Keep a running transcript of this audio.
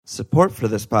Support for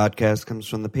this podcast comes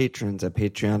from the patrons at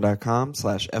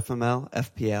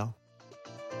patreon.com/FMLFPL.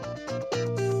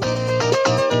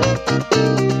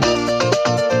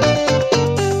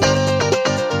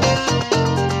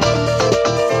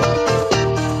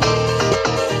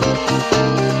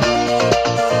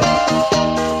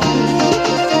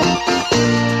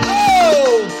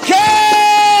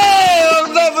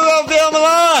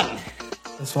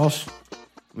 That's false.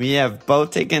 We have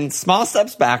both taken small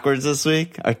steps backwards this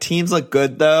week. Our teams look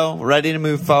good, though. Ready to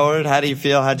move forward. How do you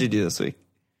feel? How'd you do this week?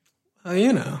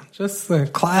 Just the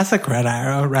classic Red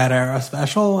Arrow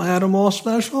special, Animal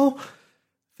special.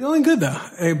 Feeling good, though.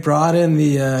 I brought in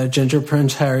the Ginger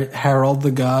Prince Harold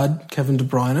the God, Kevin De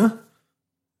Bruyne.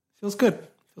 Feels good.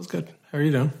 How are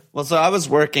you doing? Well, so I was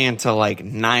working until like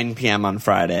 9 p.m. on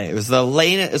Friday. It was the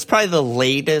latest. It's probably the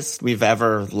latest we've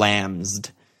ever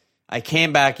lambsed. I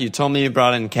came back, you told me you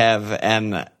brought in Kev,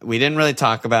 and we didn't really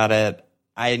talk about it.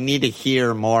 I need to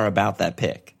hear more about that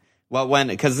pick.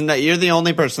 Because you're the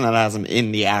only person that has him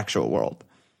in the actual world.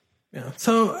 Yeah.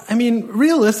 So,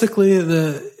 realistically,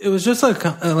 it was just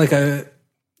a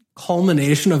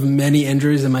culmination of many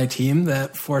injuries in my team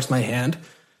that forced my hand.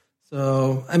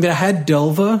 So, I had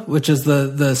Dilva, which is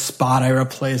the spot I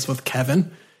replaced with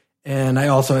Kevin. And I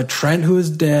also had Trent, who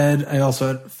was dead. I also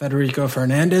had Federico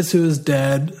Fernandez, who was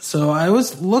dead. So I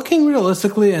was looking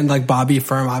realistically, and like Bobby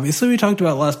Firm, obviously we talked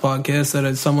about last podcast, that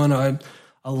it's someone who I'm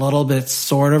a little bit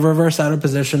sort of reverse out of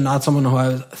position, not someone who I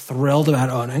was thrilled about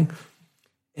owning.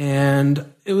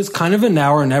 And it was kind of a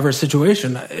now or never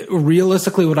situation.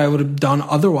 Realistically, what I would have done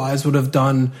otherwise I would have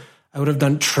done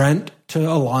Trent to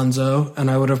Alonso, and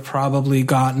I would have probably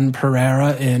gotten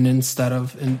Pereira in instead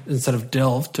of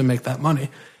Dilv to make that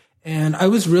money. And I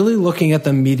was really looking at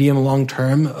the medium long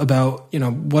term about,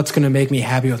 what's going to make me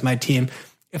happy with my team.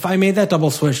 If I made that double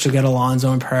switch to get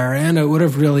Alonso and Pereira in, it would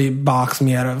have really boxed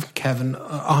me out of Kevin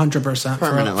 100%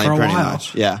 permanently, for a pretty while.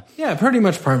 Much, yeah. Yeah, pretty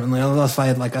much permanently, unless I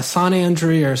had like a Sane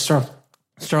injury or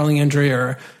Sterling injury,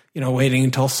 or, waiting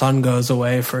until Sun goes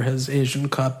away for his Asian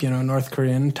Cup, North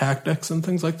Korean tactics and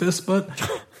things like this. But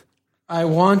I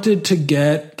wanted to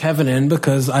get Kevin in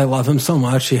because I love him so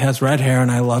much. He has red hair, and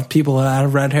I love people that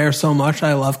have red hair so much.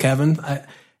 I love Kevin.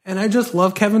 I just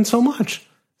love Kevin so much.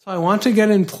 So I want to get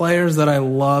in players that I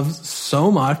love so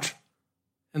much,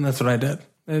 and that's what I did.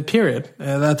 Period.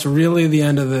 That's really the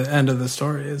end of the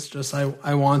story. It's just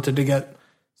I wanted to get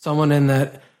someone in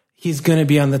that he's going to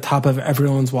be on the top of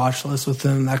everyone's watch list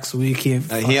within the next week. He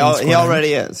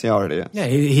already is. Yeah,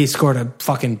 he scored a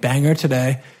fucking banger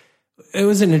today. It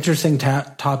was an interesting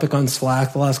topic on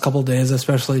Slack the last couple of days,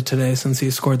 especially today since he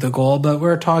scored the goal. But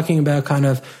we're talking about kind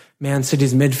of Man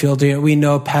City's midfield. We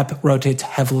know Pep rotates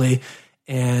heavily,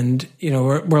 and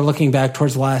we're looking back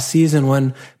towards last season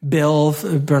when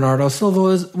Bernardo Silva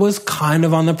was kind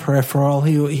of on the peripheral.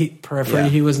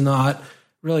 He was not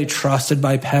really trusted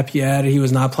by Pep yet. He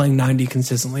was not playing 90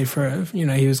 consistently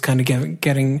he was kind of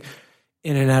getting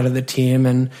in and out of the team.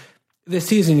 And this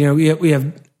season, we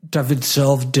have David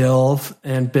Silva, Dilv,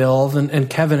 and Bilv, and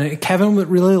Kevin. Kevin,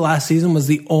 really, last season was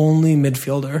the only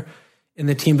midfielder in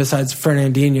the team besides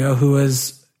Fernandinho who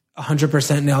was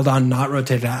 100% nailed on, not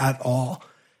rotated at all.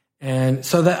 And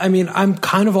so I'm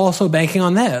kind of also banking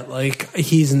on that. Like,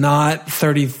 he's not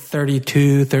 30,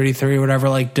 32, 33, whatever,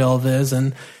 like Dilv is,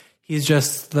 and he's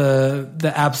just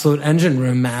the absolute engine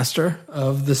room master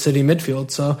of the City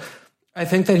midfield. So I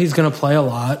think that he's going to play a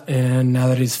lot, and now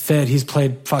that he's fit, he's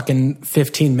played fucking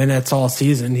 15 minutes all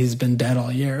season. He's been dead all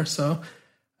year, so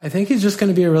I think he's just going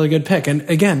to be a really good pick. And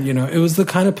again, it was the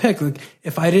kind of pick, like,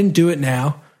 if I didn't do it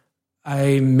now,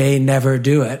 I may never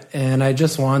do it, and I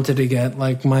just wanted to get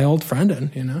like my old friend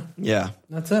in. Yeah,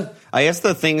 that's it. I guess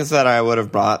the things that I would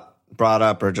have brought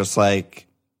up are just like,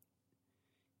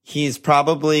 he's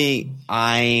probably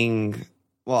eyeing.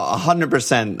 Well,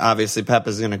 100%, obviously, Pep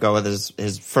is going to go with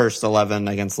his first 11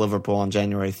 against Liverpool on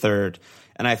January 3rd.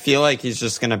 And I feel like he's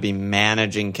just going to be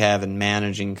managing Kev and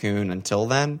managing Kuhn until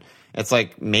then. It's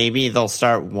like maybe they'll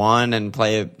start one and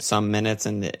play some minutes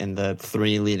in the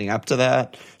 3 leading up to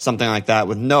that. Something like that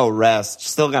with no rest.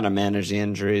 Still got to manage the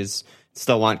injuries.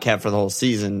 Still want Kev for the whole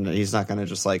season. He's not going to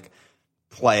just like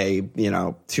play,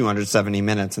 270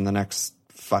 minutes in the next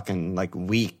fucking like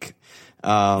week.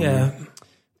 Yeah.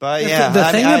 But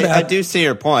yeah, I do see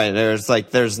your point. There's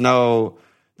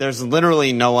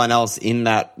literally no one else in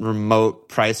that remote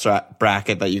price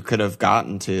bracket that you could have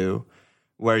gotten to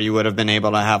where you would have been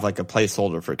able to have like a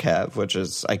placeholder for Kev, which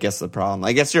is, I guess, the problem.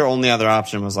 I guess your only other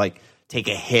option was like take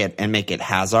a hit and make it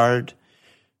Hazard.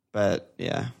 But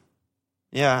yeah,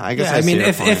 I guess.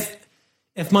 Yeah,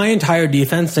 if my entire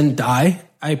defense didn't die,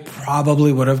 I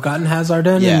probably would have gotten Hazard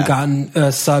in and gotten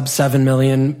a sub 7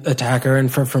 million attacker in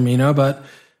for Firmino. But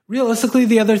realistically,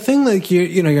 the other thing, like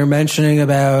you're mentioning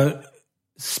about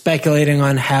speculating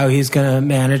on how he's going to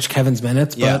manage Kevin's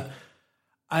minutes, but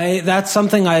that's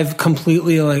something I've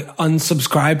completely like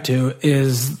unsubscribed to,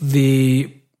 is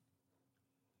the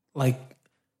like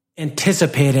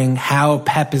anticipating how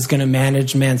Pep is going to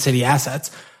manage Man City assets.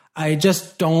 I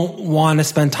just don't want to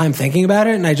spend time thinking about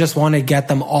it, and I just want to get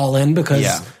them all in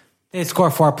because they score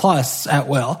 4+ at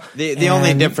will. The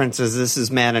only difference is this is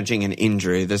managing an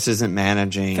injury. This isn't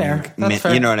managing. Fair. That's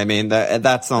fair. You know what I mean?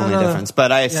 That's the only difference.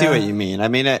 But I see what you mean. I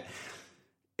mean,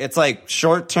 it's like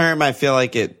short term, I feel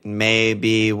like it may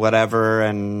be whatever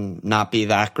and not be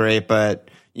that great, but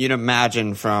you'd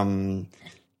imagine from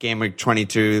game week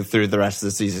 22 through the rest of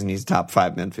the season, he's top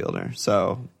 5 midfielder.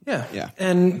 So yeah.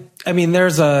 And I mean,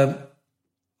 there's a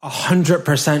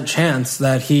 100% chance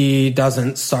that he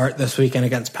doesn't start this weekend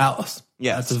against Palace.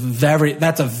 Yeah, that's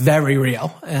a very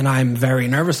real, and I'm very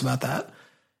nervous about that.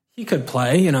 He could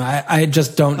play, I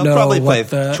just don't know. He'll probably play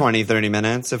 20, 30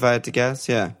 minutes if I had to guess.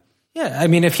 Yeah. Yeah. I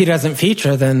mean, if he doesn't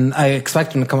feature, then I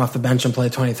expect him to come off the bench and play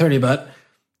 20, 30, but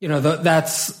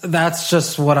that's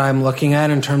just what I'm looking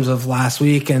at in terms of last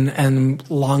week and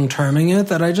long-terming it,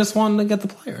 that I just wanted to get the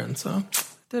player in. So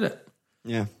did it.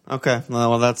 Yeah. Okay.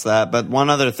 Well, that's that. But one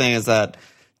other thing is that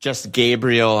just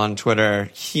Gabriel on Twitter,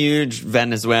 huge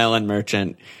Venezuelan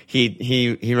merchant,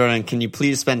 he wrote in, "Can you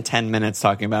please spend 10 minutes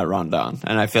talking about Rondon?"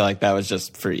 And I feel like that was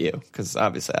just for you, because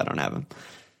obviously I don't have him.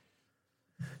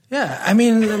 Yeah. I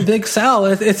mean, Big Sal,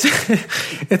 it's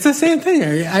the same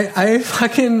thing. I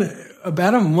fucking,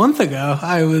 about a month ago,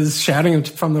 I was shouting him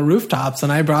from the rooftops,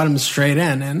 and I brought him straight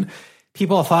in, and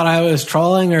people thought I was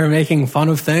trolling or making fun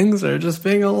of things or just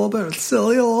being a little bit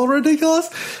silly, a little ridiculous.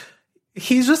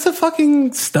 He's just a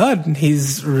fucking stud.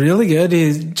 He's really good.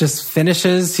 He just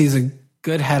finishes. He's a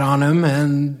good head on him.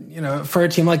 And, for a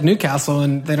team like Newcastle,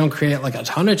 and they don't create like a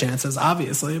ton of chances,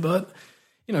 obviously, but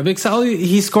Big Sal,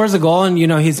 he scores a goal, and,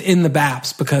 he's in the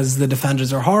BAPS because the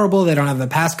defenders are horrible. They don't have the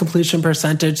pass completion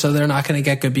percentage, so they're not going to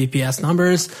get good BPS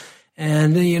numbers.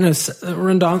 And,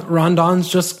 Rondon's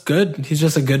just good. He's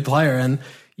just a good player. And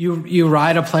you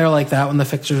ride a player like that when the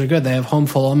fixtures are good. They have home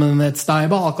Fulham, and it's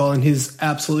diabolical. And he's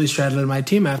absolutely shredded my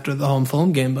team after the home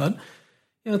Fulham game. But,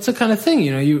 it's the kind of thing,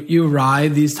 you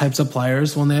ride these types of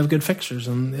players when they have good fixtures.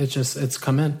 And it's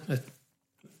come in.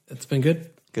 It's been good.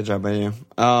 Good job by you.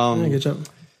 Good job.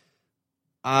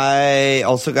 I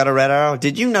also got a red arrow.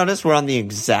 Did you notice we're on the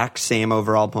exact same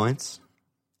overall points?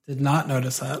 Did not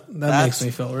notice that. That makes me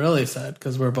feel really sad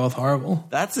because we're both horrible.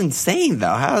 That's insane,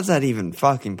 though. How is that even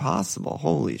fucking possible?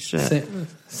 Holy shit.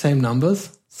 Same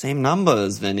numbers? Same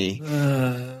numbers, Vinny.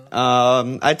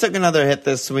 I took another hit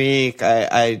this week.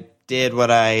 I did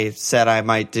what I said I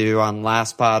might do on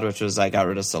last pod, which was I got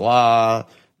rid of Salah,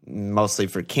 mostly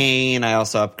for Kane. I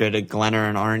also upgraded Glenner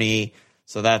and Arnie.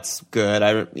 So that's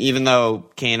good. Even though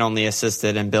Kane only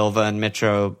assisted and Bilva and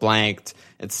Mitro blanked,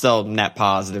 it's still net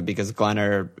positive because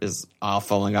Glenner is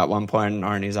awful and got 1 point, and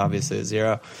Arnie's obviously a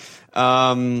 0.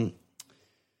 I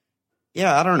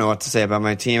don't know what to say about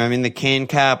my team. I mean, the Kane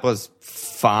cap was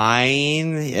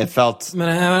fine. It felt...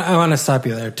 I want to stop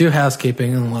you there. Do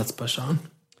housekeeping and let's push on.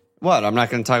 What? I'm not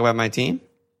going to talk about my team?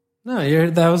 No,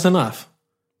 that was enough.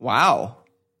 Wow.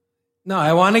 No,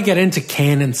 I want to get into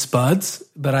Kane and Spuds,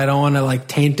 but I don't want to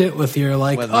taint it with your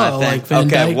Van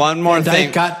Dijk. One more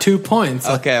thing. Got 2 points.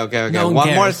 Okay. No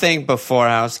one more thing before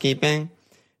housekeeping.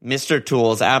 Mr.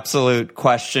 Tools, absolute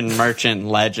question merchant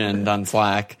legend on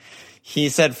Slack. He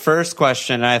said, first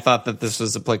question, and I thought that this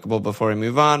was applicable before we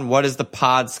move on. What is the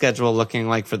pod schedule looking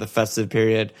like for the festive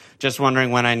period? Just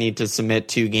wondering when I need to submit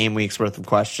 2 game weeks worth of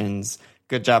questions.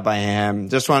 Good job by him.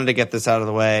 Just wanted to get this out of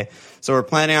the way. So we're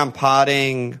planning on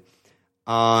podding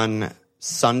on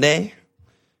Sunday,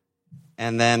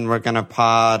 and then we're going to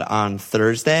pod on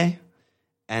Thursday,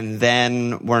 and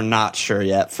then we're not sure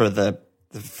yet for the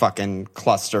fucking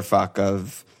clusterfuck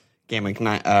of game week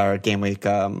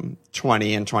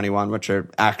 20 and 21, which are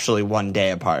actually 1 day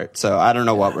apart. So I don't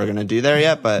know what we're going to do there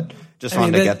yet, but just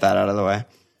wanted to get that out of the way.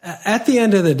 At the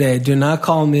end of the day, do not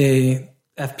call me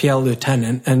FPL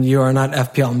lieutenant and you are not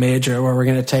FPL major, where we're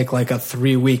going to take like a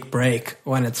 3-week break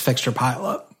when it's fixture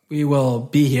pileup. We will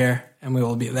be here and we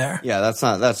will be there. Yeah,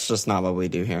 that's just not what we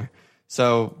do here.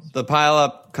 So the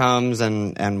pileup comes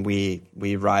and we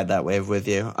ride that wave with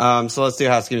you. So let's do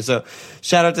housekeeping. So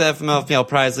shout out to the FML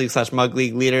Prize League /Mug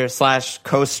League leader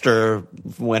 /coaster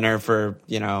winner for,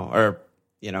 or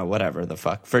whatever the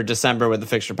fuck, for December with the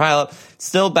fixture pileup.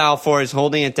 Still Balfour is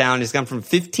holding it down. He's gone from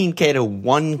 15K to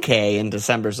 1K in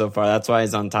December so far. That's why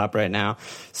he's on top right now.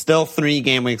 Still 3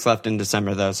 game weeks left in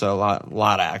December, though, so a lot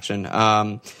of action.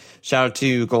 Shout out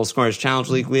to Goal Scorers Challenge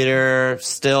League leader.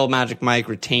 Still Magic Mike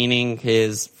retaining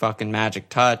his fucking magic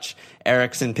touch.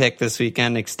 Eriksson pick this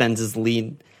weekend extends his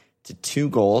lead to 2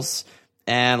 goals.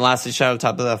 And lastly, shout out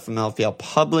top of the FMLFL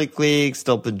Public League.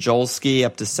 Still Pajolski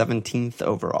up to 17th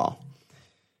overall.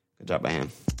 Good job by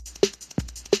him.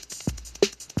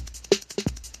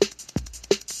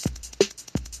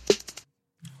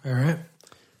 All right.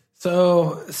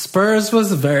 So Spurs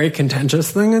was a very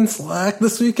contentious thing in Slack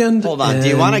this weekend. Hold on. Do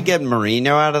you want to get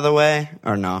Marino out of the way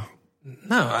or no?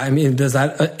 No, I mean, does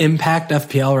that impact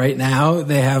FPL right now?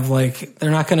 They have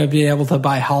they're not going to be able to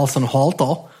buy Hulse and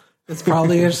Holtel. It's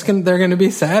probably they're going to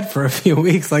be sad for a few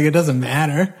weeks. It doesn't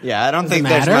matter. Yeah, I don't think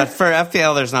there's much for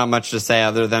FPL. There's not much to say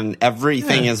other than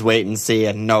everything is wait and see,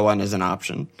 and no one is an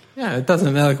option. Yeah, it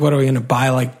doesn't matter. What are we going to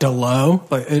buy? Delo?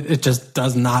 It just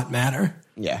does not matter.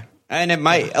 Yeah, and it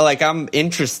might. I'm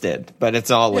interested, but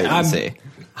it's all wait and see.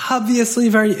 Obviously,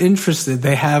 very interested.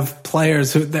 They have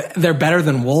players who they're better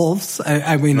than Wolves.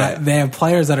 I mean, right. They have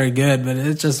players that are good, but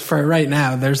it's just for right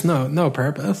now. There's no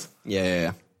purpose.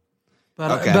 Yeah.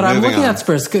 But I'm looking at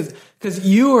Spurs because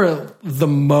you are the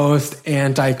most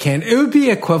anti-Kane. It would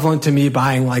be equivalent to me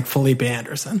buying Felipe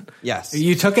Anderson. Yes.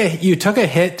 You took a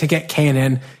hit to get Kane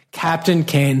in, Captain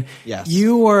Kane. Yes.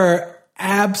 You were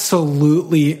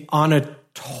absolutely on a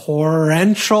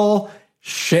torrential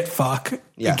shit fuck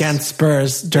against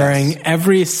Spurs during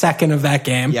every second of that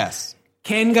game. Yes.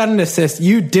 Kane got an assist.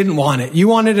 You didn't want it. You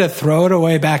wanted to throw it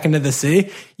away back into the sea.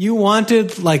 You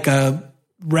wanted a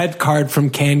red card from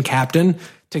Kane captain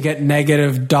to get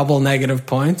double negative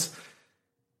points.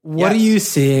 What are you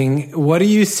seeing? What are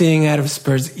you seeing out of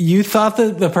Spurs? You thought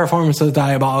that the performance was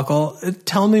diabolical.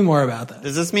 Tell me more about that.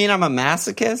 Does this mean I'm a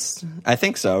masochist? I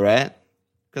think so, right?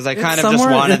 Because I kind of just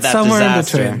wanted that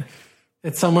disaster.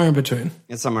 It's somewhere in between.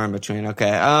 It's somewhere in between.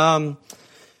 Okay.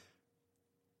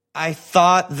 I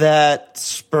thought that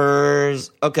Spurs.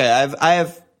 Okay, I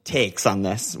have takes on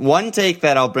this. One take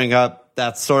that I'll bring up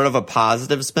that's sort of a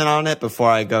positive spin on it before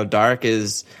I go dark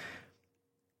is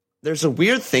there's a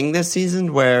weird thing this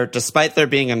season where despite there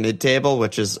being a mid-table,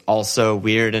 which is also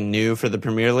weird and new for the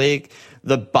Premier League,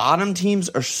 the bottom teams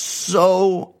are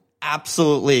so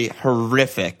absolutely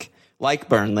horrific, like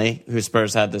Burnley, who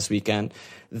Spurs had this weekend,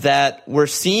 that we're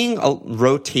seeing a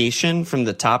rotation from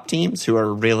the top teams who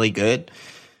are really good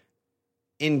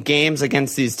in games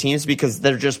against these teams because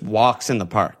they're just walks in the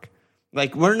park.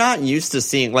 We're not used to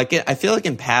seeing, I feel like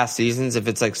in past seasons, if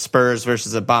it's Spurs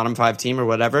versus a bottom 5 team or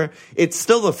whatever, it's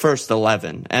still the first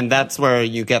 11. And that's where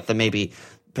you get the maybe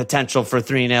potential for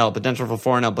 3-0, potential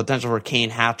for 4-0, potential for Kane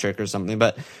hat-trick or something.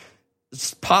 But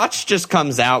Poch just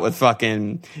comes out with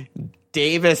fucking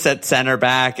Davis at center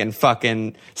back and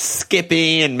fucking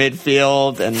Skippy in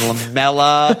midfield and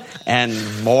Lamella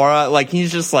and Mora.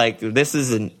 He's just this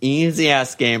is an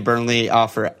easy-ass game. Burnley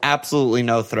offer absolutely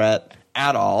no threat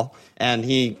at all. And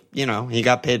he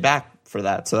got paid back for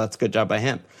that. So that's a good job by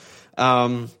him.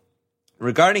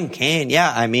 Regarding Kane,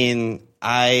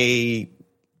 I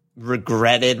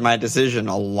regretted my decision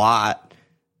a lot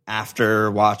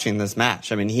after watching this match.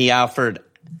 He offered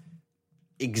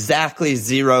exactly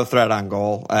 0 threat on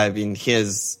goal.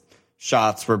 His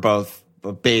shots were both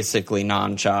basically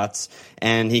non-shots,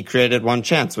 and he created 1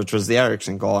 chance, which was the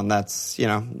Eriksson goal, and that's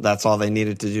all they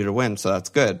needed to do to win, so that's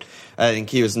good. I think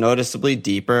he was noticeably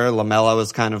deeper. Lamella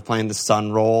was kind of playing the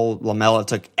Sun role. Lamella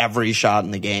took every shot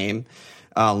in the game.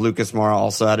 Lucas Moura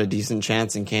also had a decent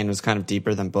chance, and Kane was kind of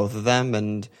deeper than both of them,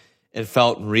 and it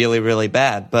felt really, really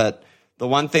bad. But the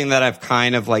one thing that I've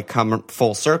kind of come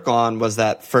full circle on was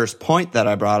that first point that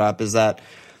I brought up is that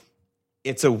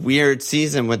it's a weird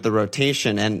season with the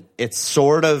rotation, and it's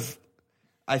sort of,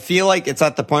 I feel like it's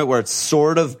at the point where it's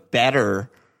sort of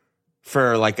better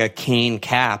for a Kane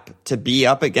cap to be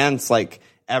up against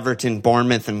Everton,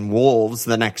 Bournemouth, and Wolves,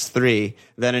 the next 3,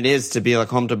 than it is to be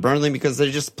home to Burnley because they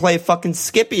just play fucking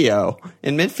Scipio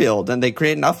in midfield and they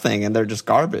create nothing and they're just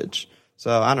garbage.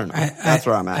 So I don't know. That's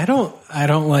where I'm at. I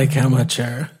don't like how much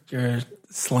you're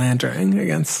slandering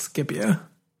against Scipio.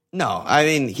 No,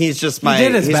 he's just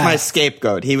my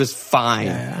scapegoat. He was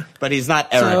fine, but he's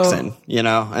not Eriksson,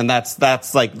 and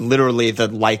that's literally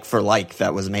the for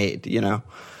that was made,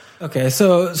 Okay,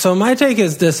 so my take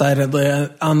is decidedly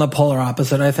on the polar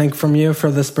opposite, I think, from you for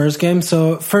the Spurs game.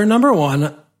 So for number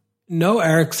 1, no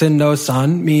Eriksson, no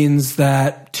Son means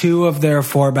that 2 of their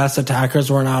 4 best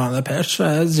attackers were not on the pitch,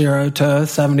 0 to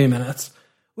 70 minutes,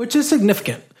 which is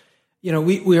significant.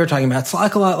 we were talking about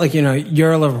Slack a lot. Like,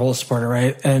 you're a Liverpool supporter,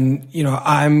 right? And,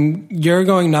 you're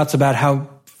going nuts about how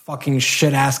fucking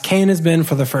shit ass Kane has been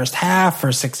for the first half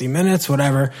or 60 minutes,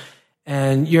 whatever.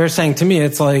 And you're saying to me,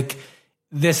 it's like,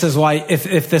 this is why,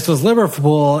 if this was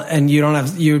Liverpool and you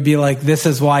would be like, this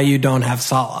is why you don't have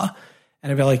Salah.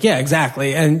 And I'd be like, yeah,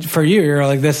 exactly. And for you, you're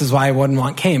like, this is why I wouldn't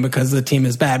want Kane because the team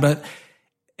is bad. But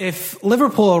if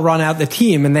Liverpool run out the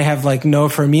team and they have like no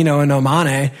Firmino and no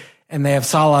Mane, and they have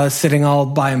Salah sitting all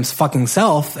by his fucking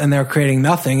self and they're creating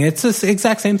nothing, it's the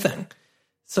exact same thing.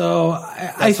 So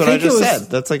I think what I just said.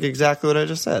 That's like exactly what I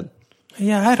just said.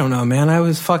 Yeah, I don't know, man. I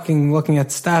was fucking looking at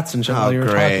stats and shit while you were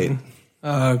talking.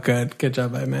 Oh, good. Good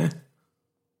job by me.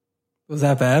 Was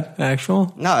that bad,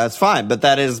 actual? No, that's fine. But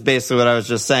that is basically what I was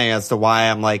just saying as to why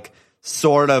I'm like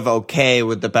sort of okay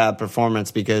with the bad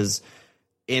performance, because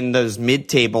in those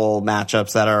mid-table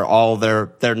matchups that are all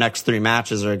their next three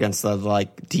matches are against the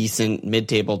like decent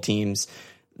mid-table teams,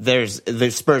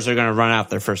 the Spurs are going to run out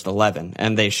their first 11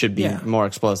 and they should be more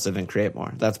explosive and create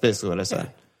more. That's basically what I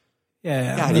said.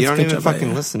 Yeah. God, you don't even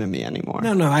fucking listen to me anymore.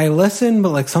 No, I listen, but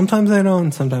like sometimes I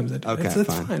don't, sometimes I do. Okay,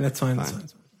 it's fine.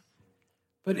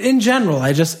 But in general,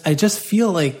 I just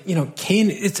feel like,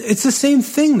 Kane, it's the same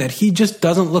thing that he just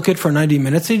doesn't look it for 90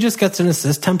 minutes. He just gets an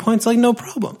assist, 10 points, like no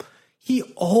problem. He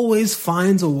always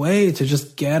finds a way to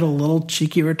just get a little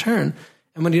cheeky return.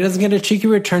 And when he doesn't get a cheeky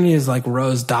return, he has like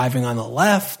Rose diving on the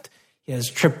left. He has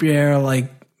Trippier like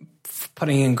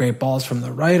putting in great balls from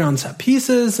the right on set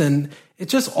pieces. And it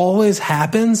just always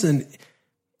happens. And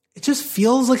it just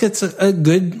feels like it's a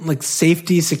good like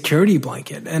safety security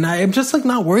blanket. And I am just like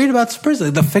not worried about Spurs.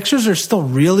 Like, the fixtures are still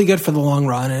really good for the long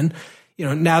run. And,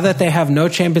 now that they have no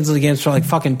Champions League games for like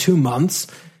fucking 2 months,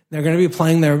 they're going to be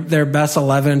playing their best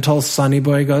 11 until Sonny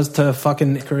Boy goes to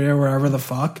fucking Korea, wherever the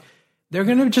fuck. They're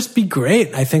going to just be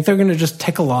great. I think they're going to just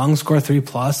tick along, score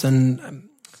 3+. And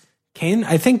Kane,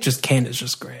 I think Kane is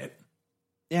just great.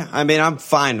 Yeah, I mean, I'm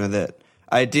fine with it.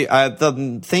 I do.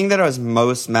 The thing that I was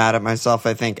most mad at myself,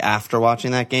 I think, after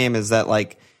watching that game is that,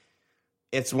 like,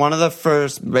 it's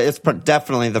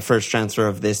definitely the first transfer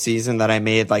of this season that I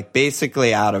made, like,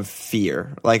 basically out of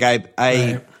fear. Like,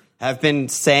 I have been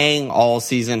saying all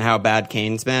season how bad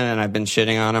Kane's been, and I've been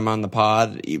shitting on him on the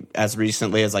pod as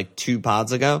recently as like 2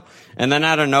 pods ago. And then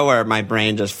out of nowhere, my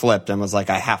brain just flipped and was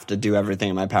like, I have to do everything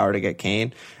in my power to get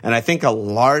Kane. And I think a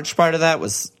large part of that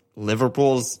was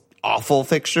Liverpool's awful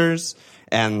fixtures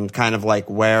and kind of like,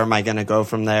 where am I going to go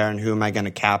from there and who am I going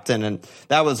to captain? And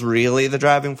that was really the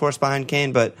driving force behind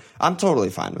Kane, but I'm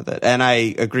totally fine with it. And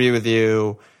I agree with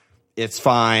you. It's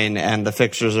fine, and the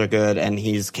fixtures are good, and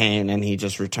he's Kane, and he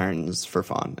just returns for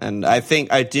fun. And I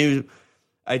think I do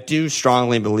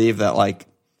strongly believe that, like,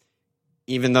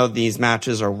 even though these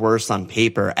matches are worse on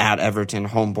paper at Everton,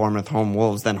 home Bournemouth, home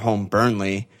Wolves, than home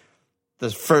Burnley, the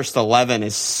first 11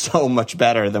 is so much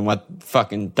better than what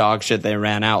fucking dog shit they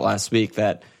ran out last week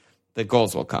that the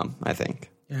goals will come, I think.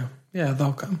 Yeah,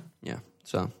 they'll come. Yeah,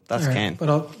 so that's Kane.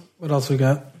 What else we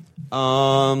got?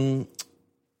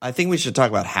 I think we should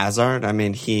talk about Hazard. I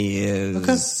mean, he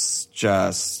is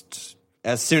just,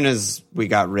 as soon as we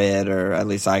got rid, or at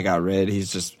least I got rid,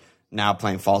 he's just now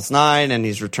playing false 9, and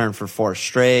he's returned for 4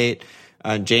 straight.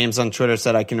 James on Twitter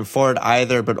said, I can afford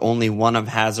either, but only one of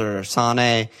Hazard or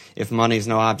Sane. If money's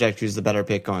no object, who's the better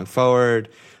pick going forward?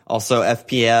 Also,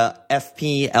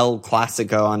 FPL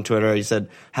Classico on Twitter, he said,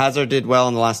 Hazard did well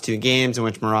in the last 2 games in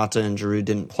which Morata and Giroud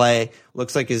didn't play.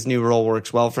 Looks like his new role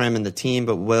works well for him and the team,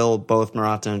 but will both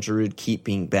Morata and Giroud keep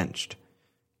being benched?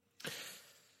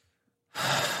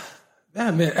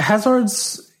 Yeah, man,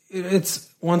 Hazard's, it's,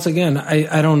 once again,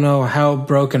 I don't know how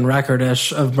broken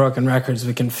record-ish of broken records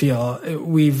we can feel.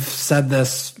 We've said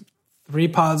this 3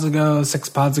 pods ago, 6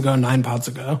 pods ago, 9 pods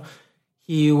ago.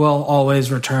 He will always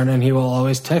return and he will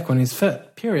always tick when he's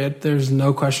fit, period. There's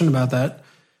no question about that.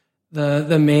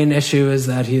 The main issue is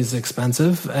that he's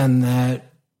expensive and that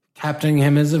captaining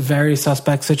him is a very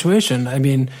suspect situation. I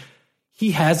mean,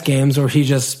 he has games where he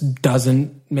just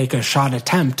doesn't make a shot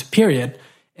attempt, period.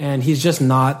 And he's just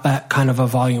not that kind of a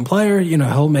volume player.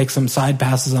 He'll make some side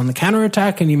passes on the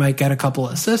counterattack and he might get a couple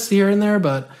assists here and there.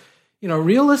 But,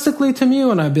 realistically to me,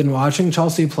 when I've been watching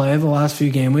Chelsea play the last few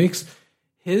game weeks,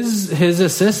 his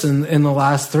assists in the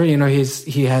last 3,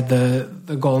 he had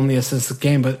the goal in the assist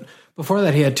game, but before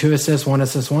that he had 2 assists, 1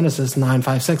 assist, 9,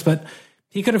 5, 6, but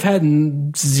he could have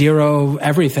had 0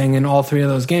 everything in all 3 of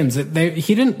those games.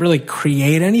 He didn't really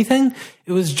create anything.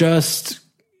 It was just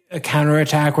a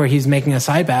counterattack where he's making a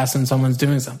side pass and someone's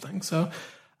doing something. So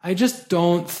I just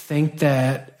don't think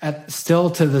that still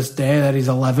to this day that he's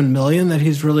 11 million, that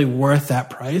he's really worth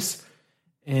that price.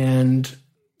 And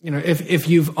if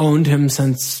you've owned him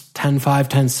since 10-5,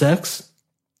 10-6,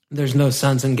 there's no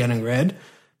sense in getting rid.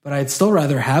 But I'd still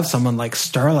rather have someone like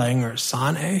Sterling or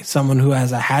Sané, someone who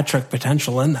has a hat-trick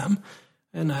potential in them.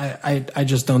 And I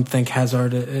just don't think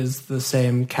Hazard is the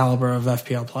same caliber of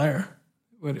FPL player.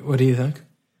 What do you think?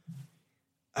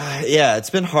 Yeah, it's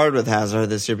been hard with Hazard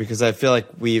this year because I feel like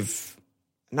we've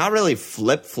not really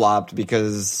flip-flopped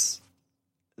because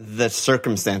the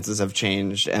circumstances have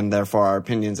changed and therefore our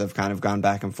opinions have kind of gone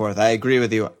back and forth. I agree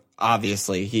with you.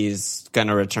 Obviously, he's going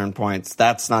to return points.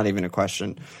 That's not even a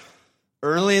question.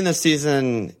 Early in the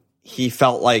season, he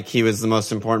felt like he was the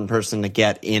most important person to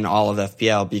get in all of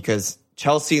FPL because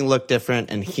Chelsea looked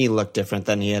different and he looked different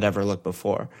than he had ever looked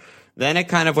before. Then it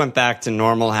kind of went back to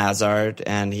normal Hazard,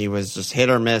 and he was just hit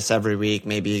or miss every week.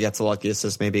 Maybe he gets a lucky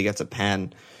assist, maybe he gets a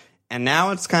pen. And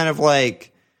now it's kind of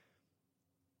like,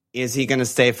 is he going to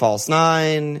stay false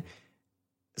nine?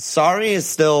 Sarri is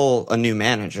still a new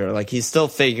manager. Like, he's still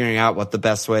figuring out what the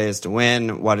best way is to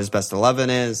win, what his best 11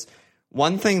 is.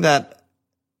 One thing that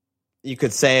you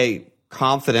could say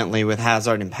confidently with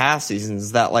Hazard in past seasons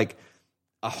is that, like,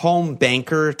 a home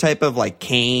banker type of like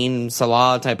Kane,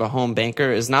 Salah type of home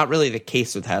banker is not really the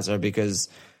case with Hazard because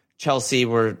Chelsea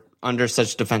were under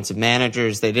such defensive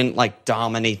managers. They didn't like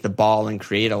dominate the ball and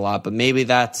create a lot, but maybe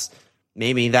that's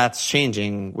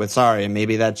changing with Sarri, and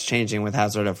maybe that's changing with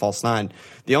Hazard at false nine.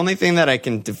 The only thing that I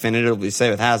can definitively say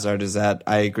with Hazard is that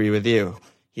I agree with you.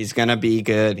 He's going to be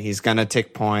good. He's going to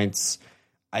tick points.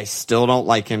 I still don't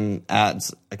like him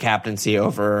as a captaincy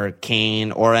over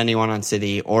Kane or anyone on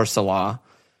City or Salah.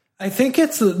 I think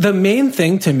it's the main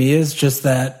thing to me is just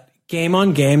that game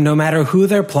on game, no matter who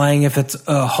they're playing, if it's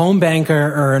a home banker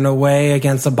or an away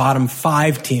against a bottom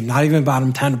 5 team, not even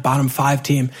bottom 10, bottom 5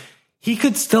 team, he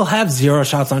could still have 0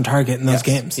 shots on target in those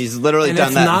games. He's literally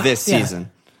done that this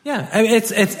season. Yeah. I mean,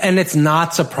 it's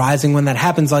not surprising when that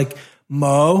happens. Like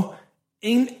Mo,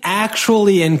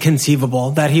 actually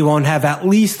inconceivable that he won't have at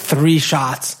least 3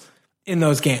 shots in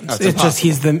those games.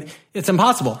 It's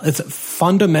impossible. It's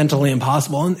fundamentally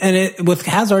impossible. And with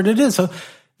Hazard, it is. So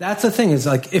that's the thing is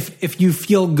like, if you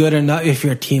feel good enough, if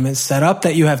your team is set up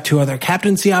that you have 2 other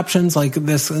captaincy options like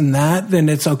this and that, then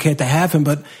it's okay to have him.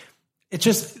 But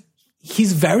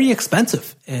he's very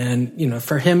expensive. And,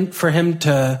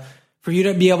 for you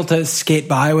to be able to skate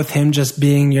by with him just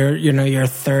being your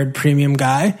third premium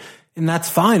guy, and that's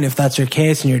fine if that's your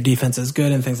case and your defense is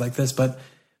good and things like this. But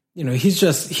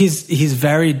he's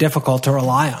very difficult to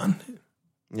rely on.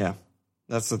 Yeah,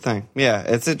 that's the thing. Yeah,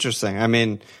 it's interesting. I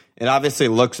mean, it obviously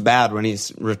looks bad when he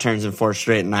returns in 4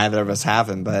 straight and neither of us have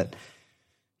him, but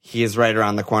he is right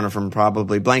around the corner from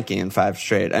probably blanking in 5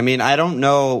 straight. I mean, I don't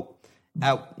know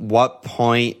at what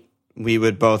point we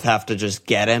would both have to just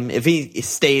get him. If he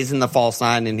stays in the false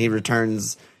nine and he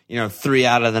returns, 3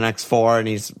 out of the next 4 and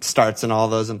he starts in all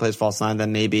those and plays false nine,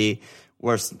 then maybe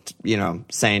we're,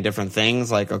 saying different things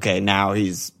like, okay, now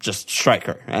he's just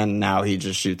striker and now he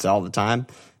just shoots all the time.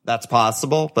 That's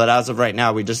possible. But as of right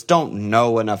now, we just don't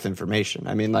know enough information.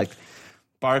 I mean, like,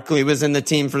 Barkley was in the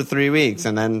team for 3 weeks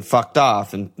and then fucked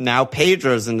off. And now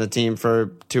Pedro's in the team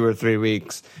for 2 or 3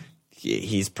 weeks.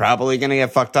 He's probably going to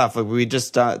get fucked off. Like, we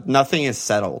just, nothing is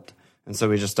settled. And so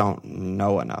we just don't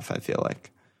know enough, I feel like.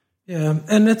 Yeah,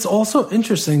 and it's also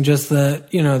interesting just that,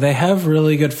 they have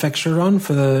really good fixture run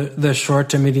for the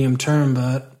short to medium term,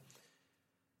 but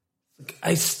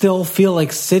I still feel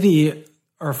like City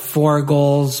are 4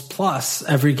 goals plus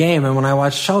every game. And when I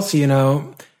watch Chelsea,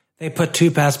 they put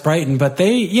 2 past Brighton, but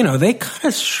they kind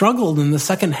of struggled in the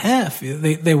second half.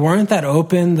 They weren't that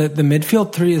open. The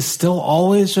midfield 3 is still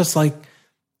always just like,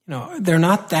 they're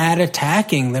not that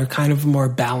attacking. They're kind of a more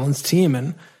balanced team.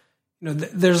 And,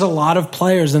 there's a lot of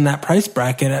players in that price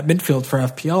bracket at midfield for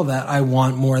FPL that I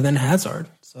want more than Hazard.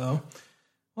 So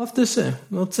we'll have to see.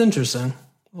 Well, it's interesting.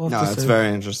 It's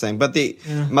very interesting. But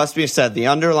must be said, the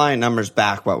underlying numbers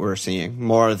back what we're seeing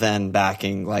more than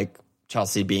backing like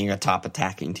Chelsea being a top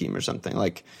attacking team or something.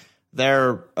 Like,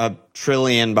 they're $1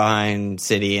 trillion behind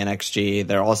City in XG.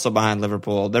 They're also behind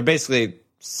Liverpool. They're basically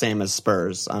same as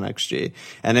Spurs on XG.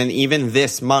 And then even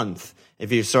this month,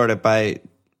 if you sort it by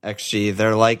XG,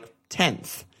 they're like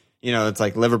 10th. It's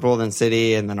like Liverpool, then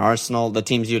City, and then Arsenal, the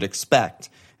teams you'd expect.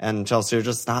 And Chelsea are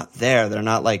just not there. They're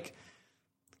not like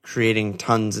creating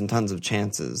tons and tons of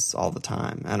chances all the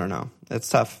time. I don't know. It's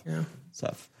tough. Yeah. It's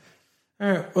tough. All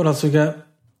right. What else we got?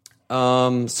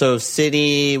 So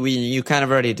City, you kind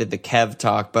of already did the Kev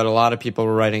talk, but a lot of people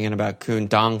were writing in about Kuhn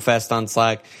Dongfest on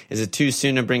Slack. Is it too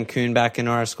soon to bring Kuhn back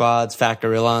into our squads?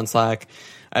 Factorilla on Slack.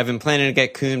 I've been planning to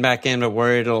get Kuhn back in, but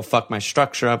worried it'll fuck my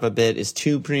structure up a bit. Is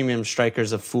 2 premium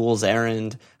strikers a fool's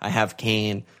errand? I have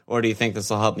Kane. Or do you think this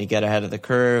will help me get ahead of the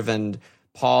curve? And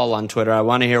Paul on Twitter, I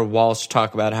want to hear Walsh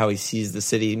talk about how he sees the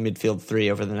City midfield 3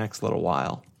 over the next little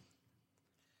while.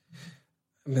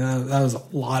 I mean, that was a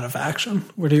lot of action.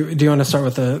 Do you want to start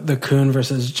with the Kuhn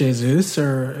versus Jesus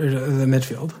or the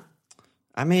midfield?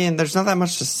 I mean, there's not that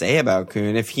much to say about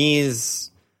Kuhn. If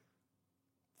he's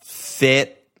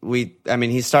fit,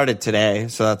 he started today,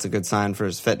 so that's a good sign for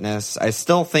his fitness. I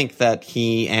still think that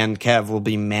he and Kev will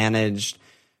be managed.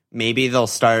 Maybe they'll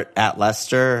start at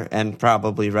Leicester and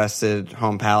probably rested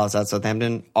home Palace at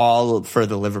Southampton, all for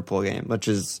the Liverpool game, which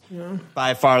is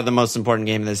by far the most important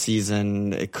game of the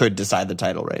season. It could decide the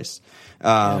title race.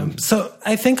 So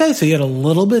I think I see it a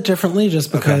little bit differently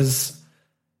just because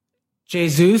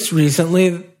Jesus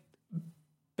recently,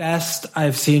 best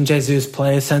I've seen Jesus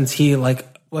play since he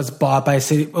was bought by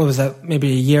City. What was that?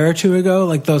 Maybe a year or two ago.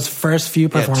 Like those first few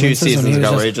performances. 2 seasons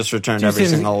ago, where he just returned every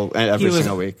single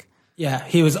week. Yeah,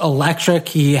 he was electric.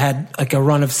 He had like a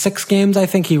run of 6 games. I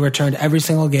think he returned every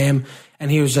single game, and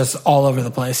he was just all over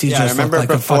the place. He just I remember like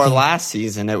before last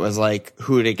season, it was like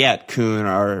who to get, Kuhn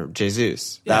or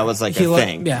Jesus. That was like a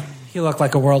thing. Yeah, he looked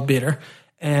like a world beater.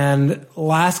 And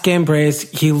last game brace,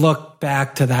 he looked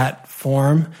back to that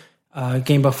form.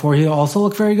 Game before, he also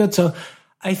looked very good. So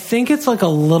I think it's like a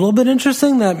little bit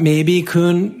interesting that maybe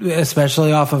Kuhn,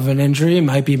 especially off of an injury,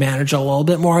 might be managed a little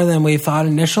bit more than we thought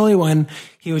initially when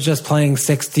he was just playing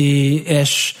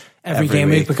 60-ish every game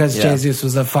week because Jesus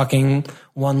was a fucking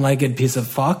one-legged piece of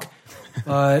fuck.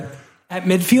 But at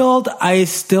midfield, I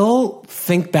still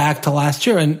think back to last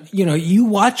year, and you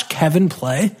watch Kevin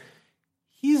play,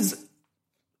 he's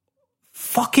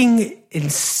fucking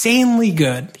insanely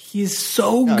good. He's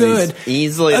so good. He's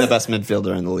easily the best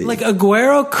midfielder in the league. Like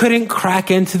Aguero couldn't crack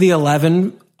into the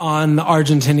 11 on the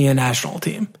Argentinian national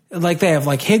team. Like they have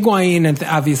like Higuain and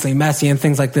obviously Messi and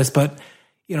things like this, but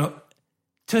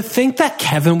to think that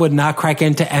Kevin would not crack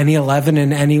into any 11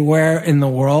 in anywhere in the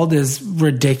world is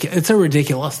ridiculous. It's a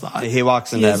ridiculous thought. He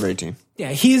walks into every team.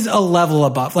 Yeah, he's a level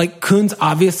above. Like Kuhn's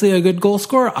obviously a good goal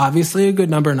scorer, obviously a good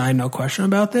number 9, no question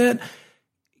about that.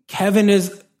 Kevin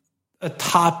is a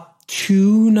top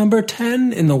 2 number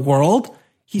 10 in the world.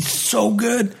 He's so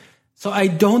good. So I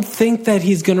don't think that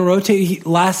he's going to rotate.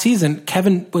 Last season,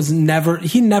 Kevin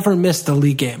never missed a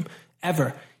league game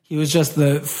ever. He was just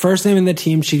the first name in the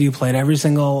team sheet. He played every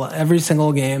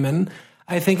single game. And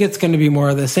I think it's going to be more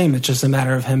of the same. It's just a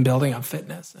matter of him building up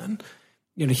fitness. And,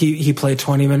 he played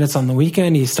 20 minutes on the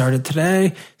weekend. He started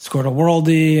today, scored a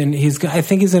worldie, and I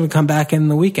think he's going to come back in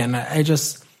the weekend.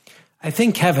 I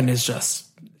think Kevin is just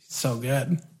so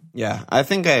good. Yeah, I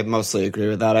think I mostly agree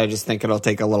with that. I just think it'll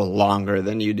take a little longer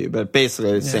than you do, but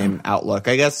basically the same outlook.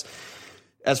 I guess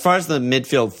as far as the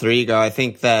midfield 3 go, I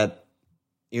think that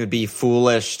it would be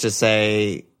foolish to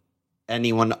say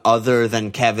anyone other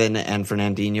than Kevin and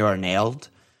Fernandinho are nailed,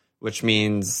 which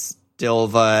means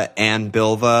Dilva and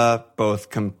Bilva both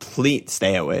complete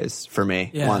stayaways for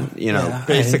me. Yeah.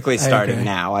 Basically starting agree.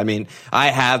 now. I mean, I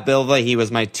have Bilva. He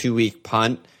was my 2-week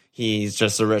punt. He's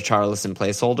just a Richarlison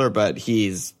placeholder, but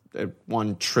he's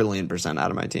 1,000,000,000,000% out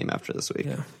of my team after this week.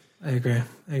 Yeah, I agree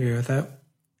with that.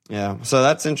 Yeah, so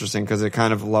that's interesting because it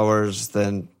kind of lowers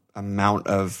the amount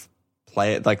of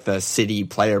play, like the City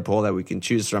player pool that we can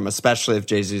choose from, especially if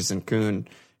Jesus and Kuhn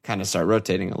kind of start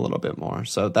rotating a little bit more.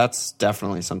 So that's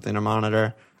definitely something to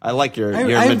monitor. I like your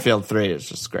midfield 3. It's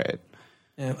just great.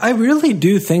 Yeah, I really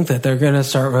do think that they're going to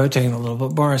start rotating a little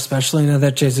bit more, especially now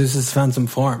that Jesus has found some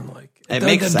form. Like it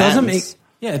makes sense.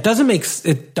 It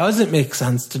doesn't make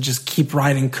sense to just keep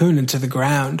riding Kuhn into the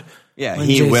ground. Yeah,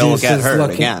 he will get hurt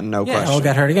again, no question. He'll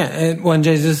get hurt again. And when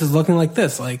Jesus is looking like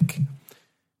this,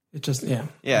 it just, Yeah,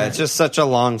 it's just such a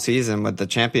long season with the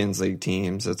Champions League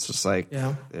teams. It's just like,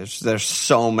 there's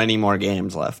so many more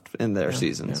games left in their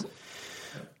seasons.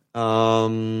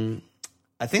 Yeah.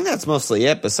 I think that's mostly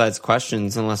it besides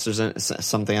questions, unless there's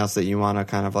something else that you want to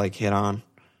kind of hit on.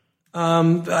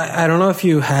 I don't know if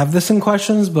you have this in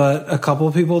questions, but a couple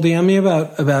of people DM me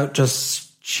about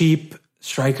just cheap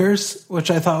strikers,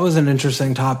 which I thought was an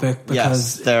interesting topic.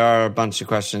 Because yes, there are a bunch of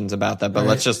questions about that, but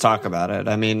let's just talk about it.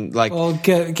 I mean,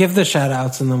 give the shout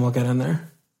outs and then we'll get in there.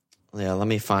 Yeah, let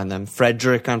me find them.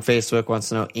 Frederick on Facebook wants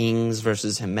to know Ings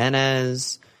versus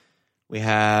Jimenez. We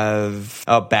have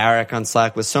Barrack on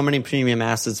Slack. With so many premium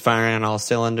assets firing on all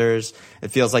cylinders, it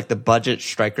feels like the budget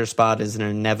striker spot is an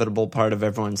inevitable part of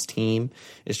everyone's team.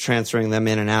 Is transferring them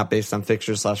in and out based on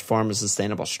fixture/form a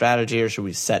sustainable strategy, or should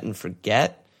we set and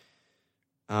forget?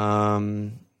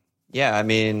 Yeah, I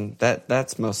mean,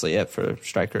 that's mostly it for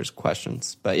strikers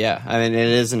questions. But yeah, I mean, it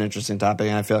is an interesting topic,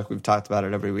 and I feel like we've talked about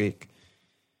it every week.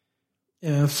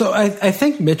 Yeah, so I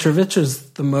think Mitrovic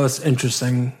is the most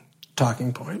interesting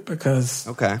talking point because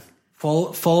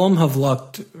Fulham have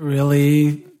looked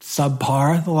really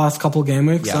subpar the last couple game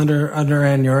weeks under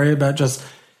Agnori, about just,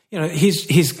 you know,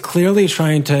 he's clearly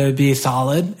trying to be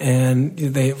solid, and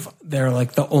they're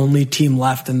like the only team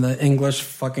left in the English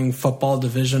fucking football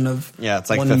division of it's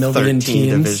like 1 the million 13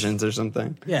 teams. divisions or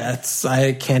something. Yeah,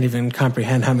 I can't even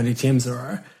comprehend how many teams there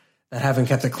are that haven't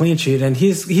kept a clean sheet, and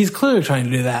he's clearly trying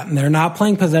to do that, and they're not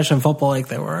playing possession football like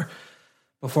they were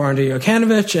before under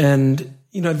Jokanovic, and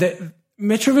you know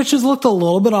Mitrovic has looked a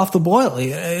little bit off the boil.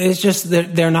 It's just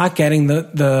that they're not getting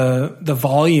the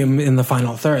volume in the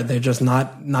final third. They're just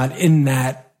not in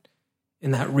that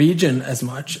region as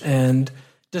much. And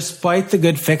despite the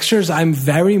good fixtures, I'm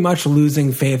very much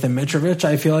losing faith in Mitrovic.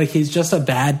 I feel like he's just a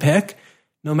bad pick,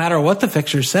 no matter what the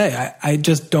fixtures say. I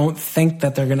just don't think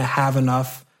that they're going to have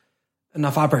enough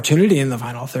opportunity in the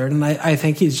final third, and I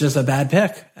think he's just a bad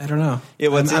pick. I don't know. Yeah,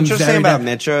 what's interesting about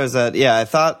Mitro is that I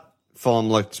thought Fulham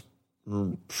looked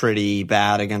pretty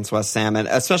bad against West Ham, and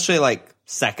especially like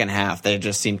second half, they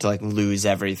just seemed to like lose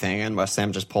everything, and West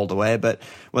Ham just pulled away. But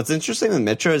what's interesting with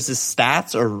Mitro is his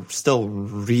stats are still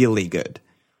really good.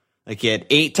 Like he had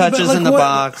 8 touches in the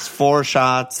box, 4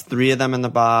 shots, 3 of them in the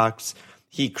box.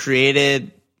 He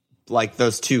created like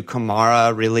those 2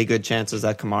 Kamara really good chances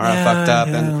that Kamara fucked up,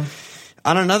 and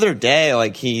on another day,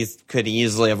 like he could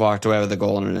easily have walked away with a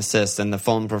goal and an assist, and the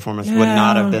Fulham performance would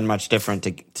not have been much different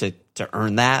to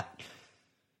earn that.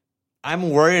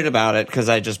 I'm worried about it because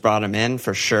I just brought him in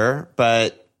for sure,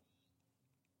 but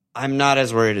I'm not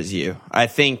as worried as you. I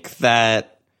think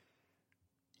that,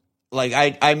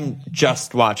 like, I'm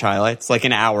just watch highlights like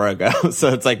an hour ago,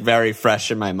 so it's like very fresh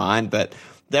in my mind, but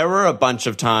there were a bunch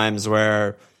of times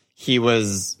where he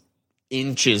was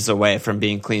inches away from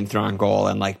being clean through on goal,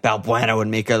 and like Balbuena would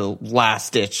make a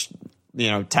last ditch,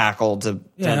 tackle to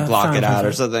block it out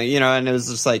or something, and it was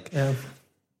just like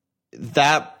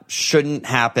that shouldn't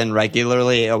happen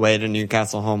regularly away to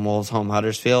Newcastle, home Wolves, home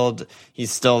Huddersfield. He's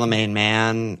still the main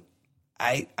man.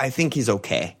 I think he's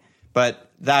okay. But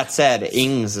that said,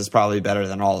 Ings is probably better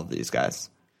than all of these guys.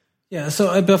 Yeah,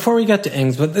 so before we get to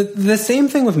Ings, but the same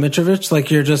thing with Mitrovic,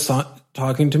 like you're just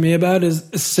talking to me about, is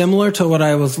similar to what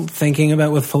I was thinking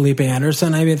about with Felipe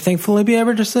Anderson. I mean, I think Felipe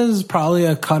Anderson is probably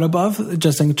a cut above,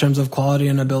 just in terms of quality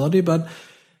and ability, but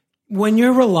when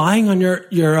you're relying on your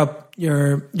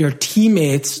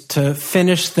teammates to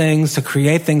finish things, to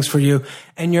create things for you,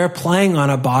 and you're playing on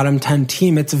a bottom 10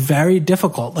 team, it's very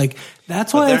difficult. Like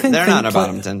that's why I think they're not a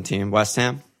bottom 10 team. West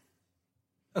Ham.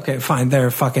 Okay, fine. They're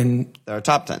a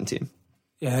top 10 team.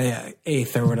 Yeah,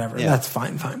 8th or whatever. Yeah. That's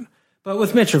fine. But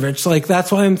with Mitrovic, like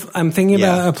that's why I'm thinking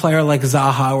about a player like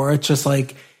Zaha, where it's just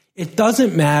like it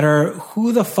doesn't matter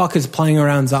who the fuck is playing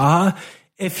around Zaha.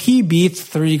 If he beats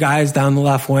 3 guys down the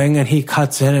left wing and he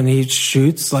cuts in and he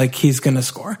shoots, like he's going to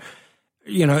score.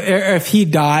 If he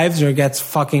dives or gets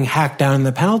fucking hacked down in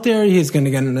the penalty area, he's going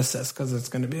to get an assist because it's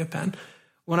going to be a pen.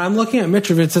 When I'm looking at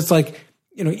Mitrovic, it's like,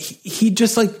 he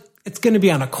just like, it's going to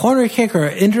be on a corner kick or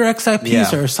an indirect set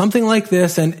piece or something like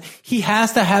this. And he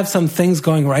has to have some things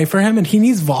going right for him, and he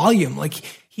needs volume. Like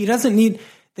he doesn't need,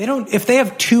 if they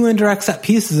have 2 indirect set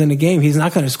pieces in a game, he's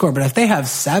not going to score. But if they have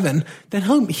 7,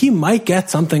 then he might get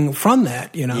something from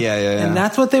that, Yeah. And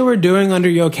that's what they were doing under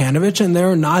Jokanovic, and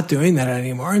they're not doing that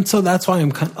anymore. And so that's why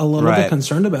I'm a little bit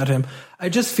concerned about him. I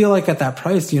just feel like at that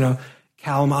price,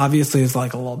 Callum obviously is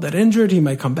like a little bit injured. He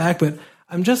might come back, but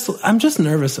I'm just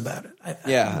nervous about it.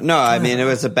 I mean, it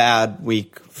was a bad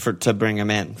week to bring him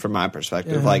in from my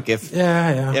perspective. Like if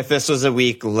this was a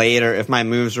week later, if my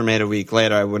moves were made a week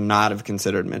later, I would not have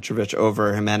considered Mitrovic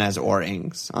over Jimenez or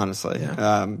Ings, honestly.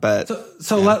 But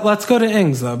let's go to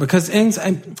Ings though, because Ings, they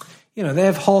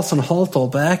have Hulse and Holtel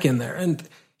back in there, and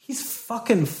he's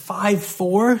fucking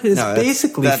 5'4", is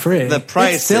basically free. The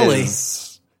price it's silly.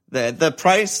 The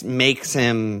price makes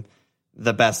him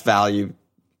the best value.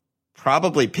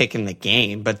 Probably picking the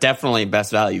game, but definitely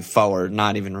best value forward,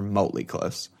 not even remotely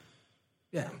close.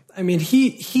 Yeah. I mean,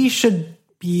 he should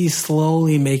be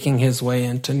slowly making his way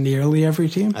into nearly every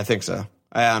team. I think so.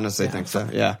 I honestly think so.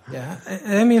 Yeah. Yeah.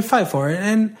 I mean, 5'4",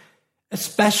 and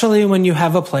especially when you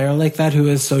have a player like that who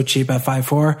is so cheap at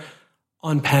 5'4"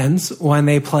 on pens, when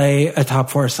they play a top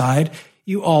 4 side,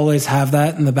 you always have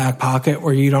that in the back pocket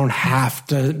where you don't have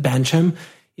to bench him.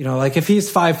 Like if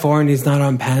he's 5'4" and he's not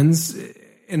on pens,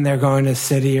 and they're going to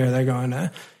City or they're going to,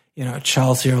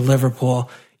 Chelsea or Liverpool,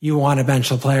 you want to bench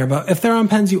the player. But if they're on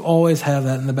pens, you always have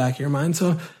that in the back of your mind.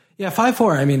 So,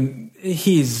 5'4", I mean,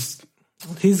 he's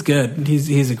He's good.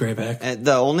 He's a great pick. And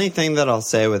the only thing that I'll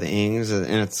say with Ings, and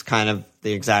it's kind of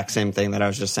the exact same thing that I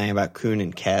was just saying about Kuhn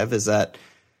and Kev, is that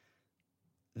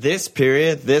this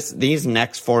period, these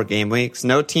next 4 game weeks,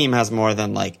 no team has more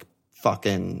than like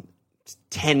fucking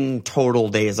 10 total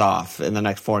days off in the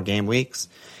next 4 game weeks.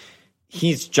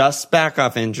 He's just back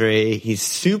off injury. He's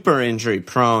super injury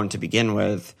prone to begin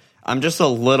with. I'm just a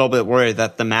little bit worried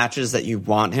that the matches that you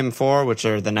want him for, which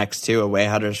are the next 2, away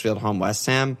Huddersfield, home West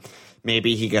Ham,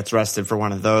 maybe he gets rested for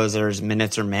one of those, or his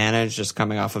minutes are managed just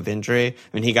coming off of injury. I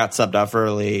mean, he got subbed off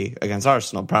early against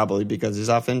Arsenal, probably because he's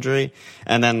off injury.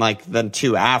 And then like the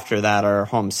 2 after that are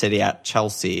home City at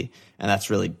Chelsea, and that's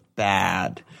really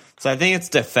bad. So I think it's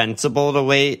defensible to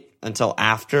wait until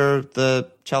after the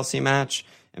Chelsea match,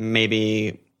 and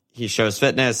maybe he shows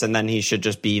fitness, and then he should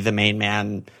just be the main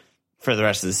man for the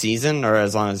rest of the season, or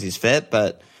as long as he's fit.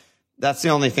 But that's the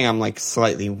only thing I'm like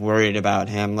slightly worried about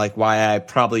him, like why I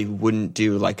probably wouldn't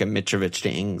do like a Mitrovic to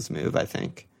Ings move, I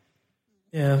think.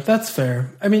 Yeah, that's fair.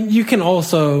 I mean, you can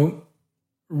also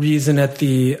reason at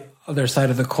the other side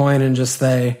of the coin and just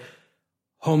say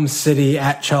home City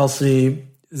at Chelsea,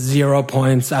 0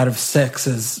 points out of 6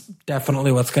 is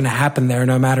definitely what's going to happen there,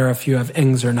 no matter if you have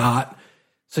Ings or not.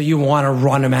 So you want to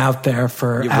run him out there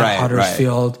for at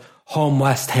Huddersfield. Right. Home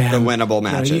West Ham. The winnable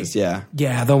matches, yeah.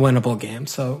 Yeah, the winnable game.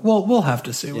 So we'll have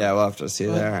to see. Yeah, we'll have to see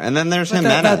there. And then there's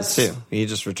Jimenez, too. He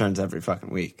just returns every fucking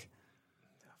week.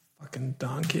 Fucking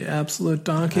donkey. Absolute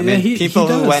donkey. I mean, people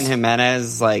who went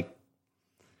Jimenez, like,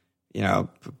 you know,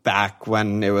 back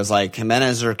when it was like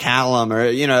Jimenez or Callum, or,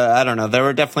 you know, I don't know. There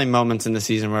were definitely moments in the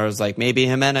season where it was like maybe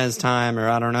Jimenez time, or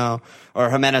I don't know. Or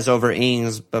Jimenez over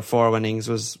Ings before when Ings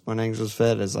was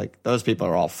fit. Is like, those people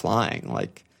are all flying.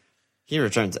 Like, he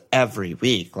returns every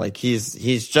week. Like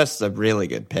he's just a really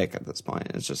good pick at this point.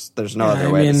 It's just there's no other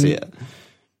way to see it.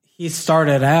 He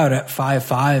started out at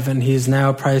 5'5", and he's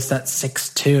now priced at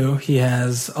 6'2". He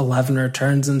has 11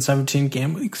 returns in 17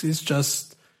 game weeks. He's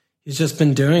just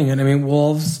been doing it. I mean,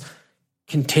 Wolves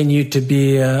continue to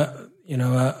be a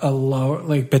low,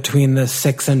 like between the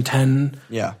 6 and 10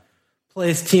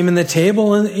 place team in the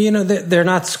table, and you know they're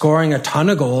not scoring a ton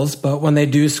of goals, but when they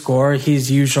do score,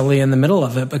 he's usually in the middle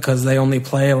of it because they only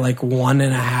play like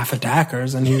 1.5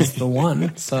 attackers, and he's the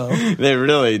one. So they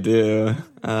really do.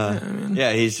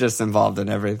 He's just involved in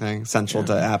everything, central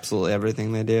to absolutely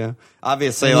everything they do.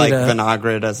 Obviously, like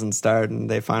Vinagre doesn't start, and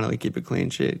they finally keep a clean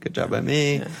sheet. Good job by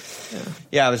me.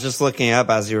 Yeah, I was just looking up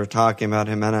as you were talking about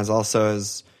Jimenez. Also,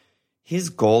 his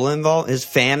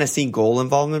fantasy goal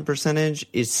involvement percentage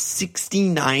is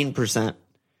 69%.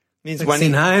 Means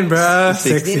 69, bro.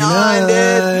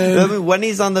 69, dude. When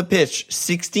he's on the pitch,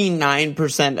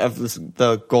 69% of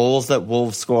the goals that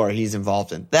Wolves score, he's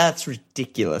involved in. That's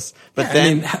ridiculous. But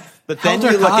then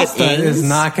you look at Ings, is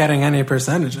not getting any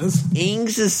percentages.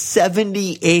 Ings is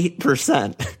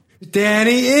 78%.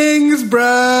 Danny Ings,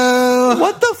 bro.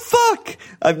 What the fuck?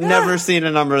 I've never seen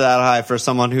a number that high for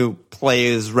someone who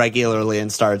plays regularly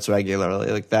and starts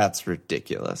regularly. Like, that's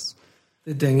ridiculous.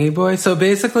 The Dingy Boy. So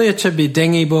basically it should be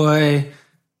Dingy Boy,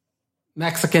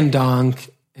 Mexican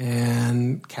Donk,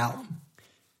 and Callum.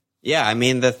 Yeah, I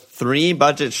mean, the 3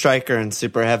 budget striker and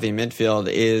super heavy midfield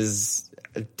is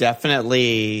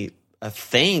definitely a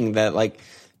thing that, like,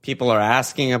 people are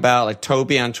asking about. Like,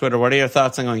 Toby on Twitter, what are your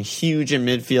thoughts on going huge in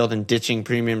midfield and ditching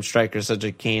premium strikers such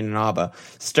as Kane and Alba?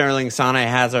 Sterling, Sane,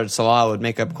 Hazard, Salah would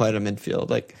make up quite a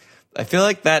midfield. Like, I feel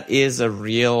like that is a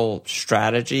real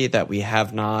strategy that we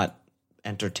have not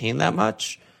entertained that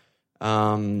much.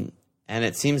 And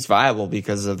it seems viable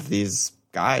because of these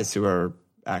guys who are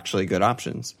actually good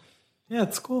options. Yeah,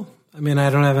 it's cool. I mean, I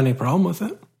don't have any problem with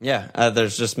it. Yeah,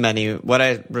 there's just many. What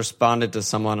I responded to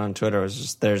someone on Twitter was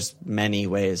just there's many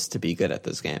ways to be good at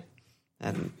this game.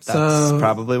 And that's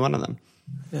probably one of them.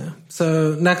 Yeah.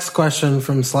 So next question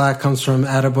from Slack comes from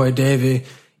Attaboy Davey.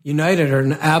 United are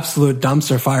an absolute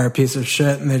dumpster fire piece of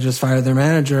shit, and they just fired their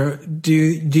manager. Do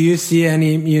you see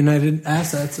any United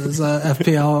assets as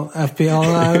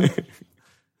FPL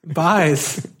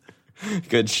buys?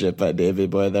 Good shit by Davey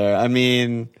Boy there. I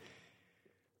mean,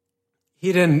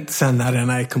 he didn't send that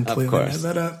in. I completely made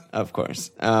that up. Of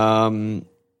course. I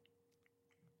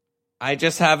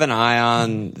just have an eye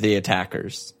on the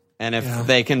attackers, and if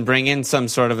they can bring in some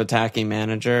sort of attacking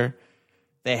manager.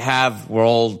 They have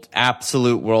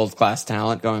absolute world-class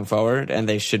talent going forward, and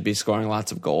they should be scoring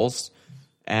lots of goals.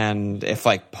 And if,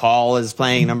 like, Paul is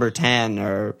playing number 10,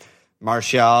 or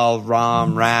Martial,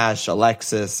 Ram, Rash,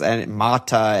 Alexis, and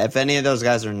Mata, if any of those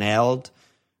guys are nailed,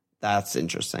 that's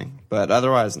interesting. But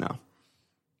otherwise, no.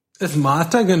 Is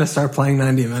Mata going to start playing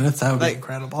 90 minutes? That would be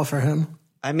incredible for him.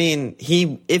 I mean,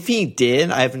 if he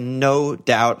did, I have no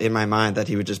doubt in my mind that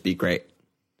he would just be great.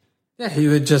 Yeah, he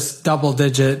would just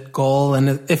double-digit goal.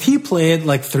 And if he played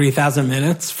like 3,000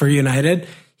 minutes for United,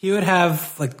 he would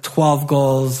have like 12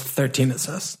 goals, 13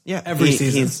 assists. Yeah, every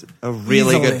season. He's a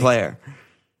really good player.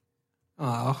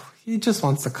 Oh, he just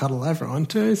wants to cuddle everyone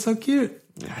too. He's so cute.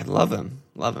 I love him.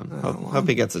 Hope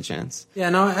he gets a chance.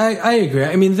 Yeah, no, I agree.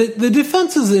 I mean, the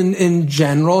defense is in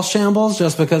general shambles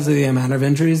just because of the amount of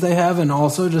injuries they have and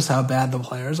also just how bad the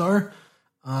players are.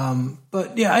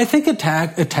 But yeah, I think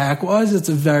attack wise, it's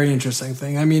a very interesting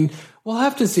thing. I mean, we'll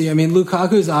have to see. I mean,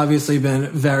 Lukaku's obviously been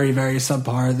very, very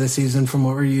subpar this season from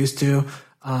what we're used to.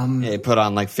 He put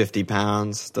on like 50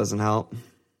 pounds. Doesn't help.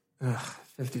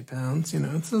 50 pounds,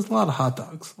 it's a lot of hot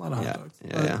dogs.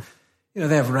 Yeah.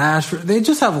 They have Rashford. They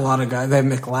just have a lot of guys. They have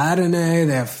McLadene.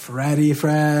 They have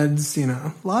Freds.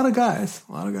 A lot of guys.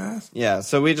 Yeah,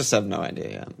 so we just have no idea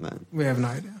yet. Man. We have no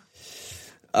idea.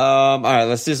 All right,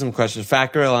 let's do some questions.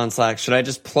 Fat Gorilla on Slack. Should I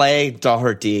just play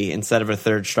Doherty instead of a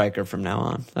third striker from now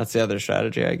on? That's the other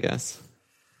strategy, I guess.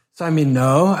 So, I mean,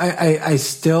 no. I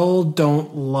still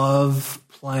don't love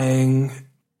playing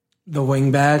the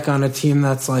wingback on a team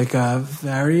that's like a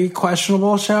very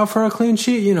questionable shout for a clean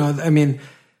sheet. I mean,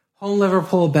 home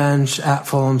Liverpool bench, at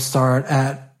Fulham start,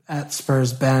 at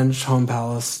Spurs bench, home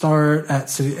Palace start, at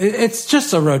City. It's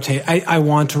just a rotate. I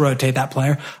want to rotate that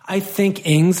player. I think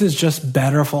Ings is just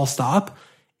better full stop.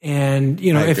 And,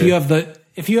 if you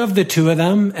have the two of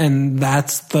them and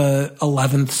that's the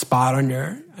 11th spot on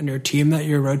your team that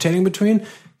you're rotating between,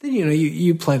 then,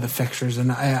 you play the fixtures.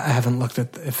 And I haven't looked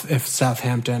at if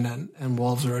Southampton and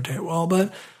Wolves rotate well,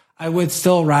 but I would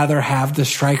still rather have the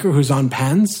striker who's on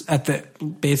pens at the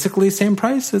basically same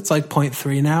price. It's like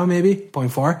 0.3 now, maybe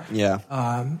 0.4. Yeah.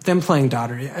 Than playing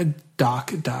Doherty.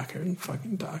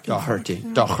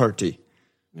 Doherty.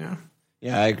 Yeah.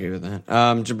 Yeah, I agree with that.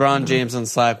 Jabron James on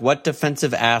Slack. What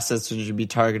defensive assets would you be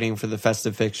targeting for the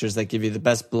festive fixtures that give you the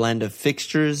best blend of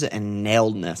fixtures and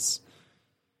nailedness?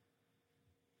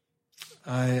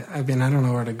 I mean, I don't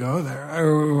know where to go there.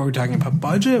 Are we talking about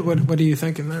budget? What are you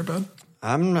thinking there, bud?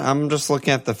 I'm just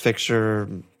looking at the fixture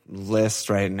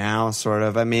list right now, sort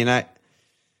of. I mean,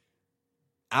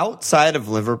 outside of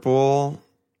Liverpool,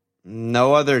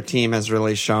 no other team has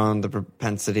really shown the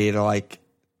propensity to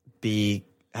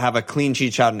have a clean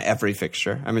sheet shot in every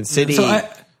fixture. I mean, City. So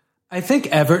I think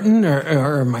Everton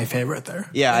are my favorite there.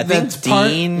 Yeah, I think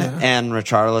Dean and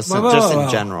Richarlison in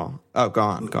general. Oh, go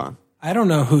on. I don't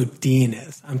know who Dean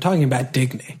is. I'm talking about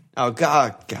Digne. Oh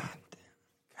God. God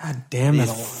damn it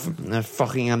all. They're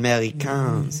fucking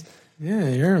Americans. Yeah,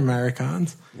 you're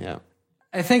Americans. Yeah.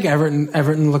 I think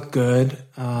Everton look good.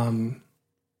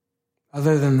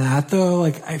 Other than that, though,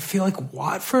 I feel like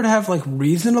Watford have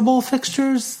reasonable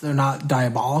fixtures. They're not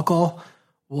diabolical.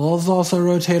 Wolves also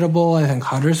rotatable. I think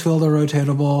Huddersfield are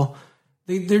rotatable.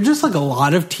 They're just a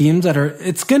lot of teams that are.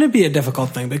 It's going to be a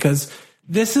difficult thing because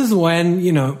this is when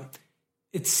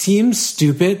it seems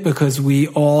stupid because we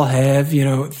all have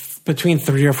between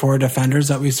 3 or 4 defenders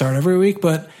that we start every week.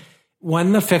 But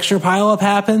when the fixture pileup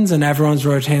happens and everyone's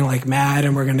rotating like mad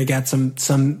and we're going to get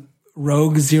some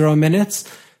rogue 0 minutes,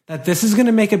 that this is going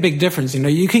to make a big difference.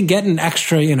 You can get an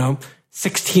extra,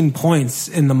 16 points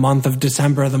in the month of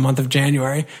December, the month of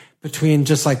January between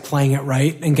just playing it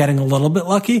right and getting a little bit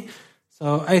lucky.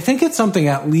 So I think it's something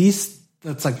at least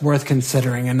that's worth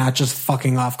considering and not just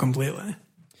fucking off completely.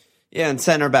 Yeah, and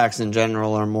center backs in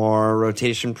general are more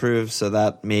rotation proof, so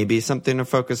that may be something to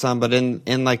focus on. But in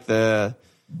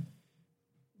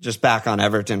just back on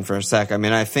Everton for a sec, I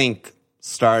mean, I think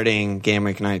starting game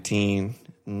week 19,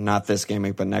 not this game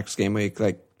week, but next game week,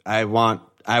 I want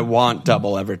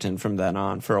double Everton from then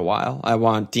on for a while. I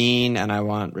want Dean and I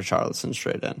want Richarlison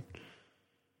straight in.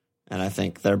 And I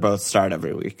think they're both start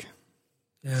every week.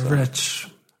 Yeah, so.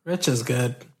 Rich is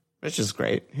good. Rich is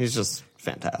great. He's just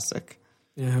fantastic.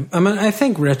 Yeah, I mean, I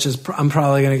think Rich is. I'm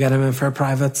probably going to get him in for a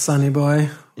private Sonny Boy.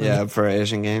 Yeah, for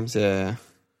Asian games. Yeah.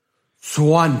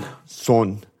 Son.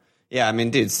 Yeah, I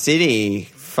mean, dude, City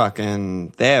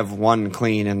they have 1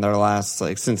 clean in their last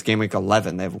since game week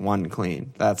 11. They have 1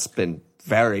 clean. That's been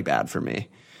very bad for me.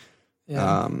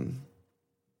 Yeah.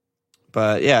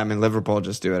 But yeah, I mean, Liverpool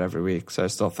just do it every week. So I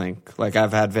still think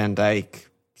I've had Van Dijk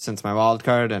since my wild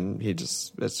card, and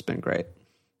it's been great.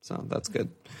 So that's good.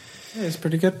 Yeah, he's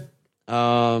pretty good.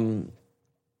 Haffy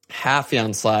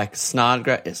on Slack.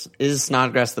 Is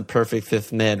Snodgrass the perfect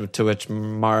 5th mid? To which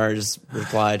Mars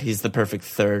replied, he's the perfect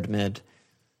 3rd mid.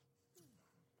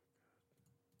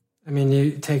 I mean,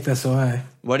 you take this away.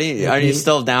 Are you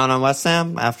still down on West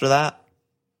Ham after that?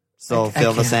 Still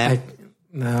feel the same?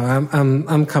 No,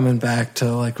 I'm coming back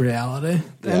to like reality.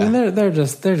 Yeah. I mean, they're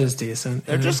just decent.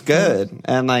 They're just good,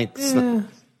 and like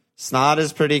Snod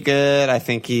is pretty good. I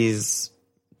think he's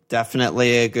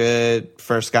definitely a good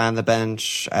first guy on the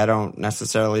bench. I don't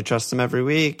necessarily trust him every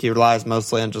week. He relies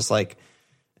mostly on just like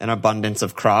an abundance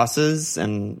of crosses,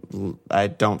 and I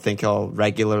don't think he'll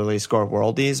regularly score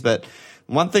worldies. But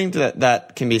one thing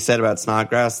that can be said about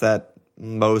Snodgrass that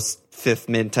most fifth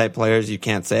mid type players you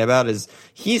can't say about is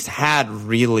he's had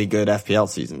really good FPL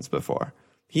seasons before.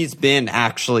 He's been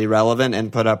actually relevant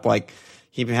and put up like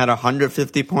he had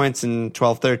 150 points in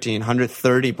 12-13,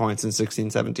 130 points in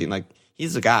 16-17. Like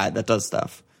he's a guy that does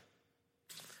stuff.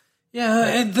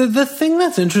 Yeah, the thing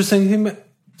that's interesting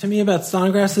to me about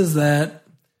Snodgrass is that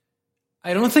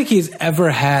I don't think he's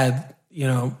ever had,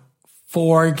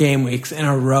 4 game weeks in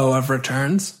a row of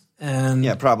returns. And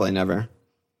yeah, probably never.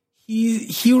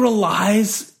 He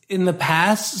relies in the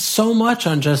past so much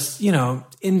on just,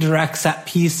 indirect set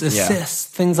piece assists,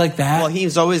 things like that. Well,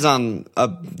 he's always on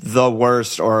the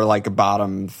worst or like a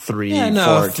bottom 3,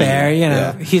 4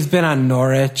 fair. team. He's been on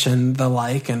Norwich and the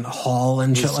like and Hull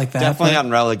and shit like that. Definitely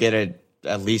gotten relegated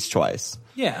at least twice.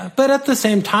 Yeah, but at the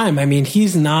same time, I mean,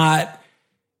 he's not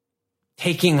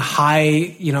taking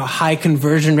high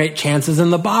conversion rate chances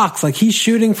in the box. Like he's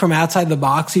shooting from outside the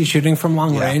box. He's shooting from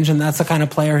long range, and that's the kind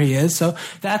of player he is. So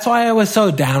that's why I was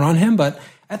so down on him. But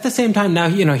at the same time, now,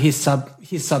 he's sub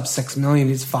 6 million.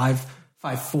 He's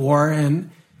 5'4",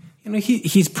 and,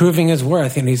 he's proving his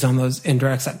worth. He's on those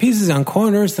indirect set pieces, on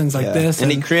corners, things like this.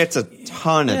 And he creates a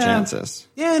ton of chances.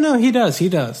 Yeah, no, he does.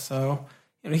 So,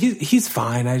 he's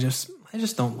fine. I just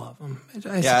don't love him.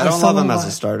 I don't love him as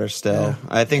a starter still. Yeah.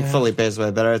 I think Felipe is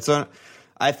way better.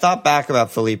 I thought back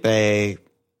about Felipe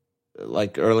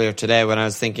like earlier today when I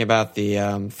was thinking about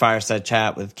the fireside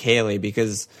chat with Kaylee,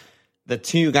 because the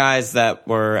two guys that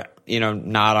were,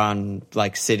 not on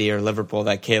like City or Liverpool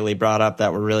that Kaylee brought up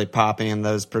that were really popping in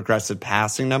those progressive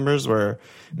passing numbers were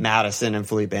Maddison and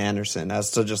Felipe Anderson,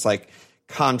 as to just like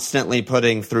constantly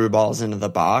putting through balls into the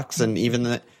box. And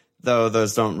even though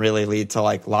those don't really lead to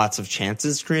like lots of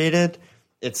chances created,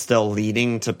 it's still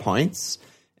leading to points.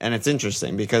 And it's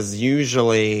interesting because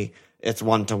usually it's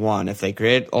 1-to-1. If they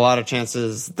create a lot of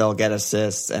chances, they'll get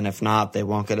assists. And if not, they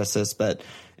won't get assists. But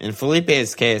in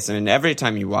Felipe's case, I mean, every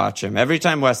time you watch him, every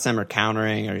time West Ham are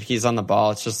countering or he's on the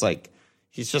ball, it's just like,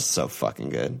 he's just so fucking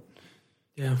good.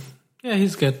 Yeah. Yeah,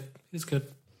 he's good.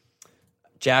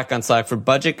 Jack on Slack, for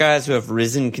budget guys who have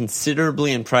risen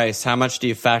considerably in price, how much do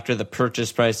you factor the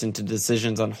purchase price into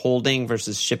decisions on holding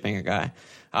versus shipping a guy?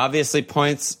 Obviously,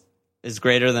 points is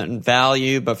greater than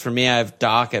value, but for me, I have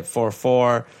Doc at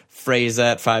 4.4, Fraser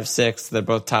at 5.6. They're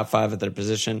both top 5 at their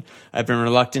position. I've been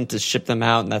reluctant to ship them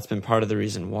out, and that's been part of the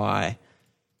reason why.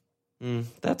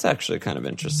 That's actually kind of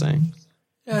interesting.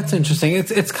 Yeah, it's interesting.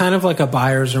 It's kind of like a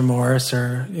buyer's remorse,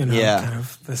 or kind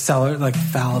of the seller like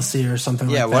fallacy or something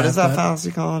like that. Yeah, what is that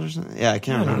fallacy called or something? Yeah, I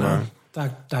can't remember.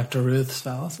 Dr. Ruth's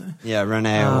fallacy. Yeah,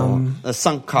 Renee. The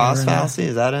sunk cost fallacy,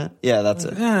 is that it? Yeah, that's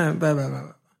it.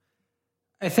 Yeah,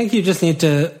 I think you just need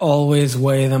to always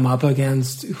weigh them up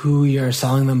against who you're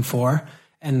selling them for,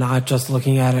 and not just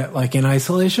looking at it like in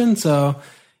isolation. So,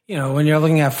 when you're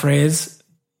looking at Fraser,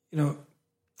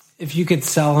 if you could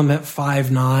sell him at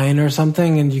 5.9 or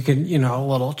something, and you could, a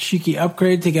little cheeky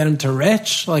upgrade to get him to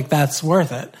rich, like that's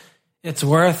worth it. It's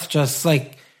worth just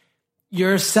like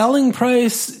your selling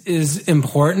price is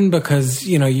important because,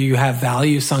 you have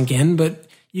value sunk in, but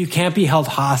you can't be held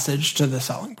hostage to the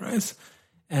selling price.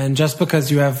 And just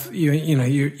because you have,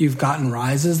 you've gotten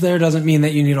rises there doesn't mean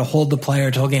that you need to hold the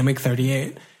player till game week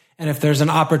 38. And if there's an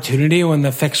opportunity when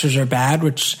the fixtures are bad,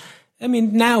 which, I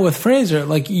mean, now with Fraser,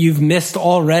 like you've missed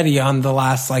already on the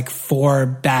last like 4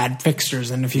 bad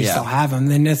fixtures. And if you still have them,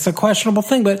 then it's a questionable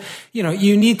thing. But,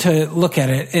 you need to look at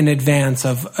it in advance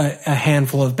of a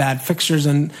handful of bad fixtures.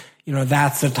 And,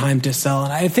 that's the time to sell.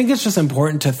 And I think it's just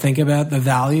important to think about the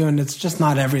value, and it's just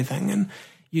not everything. And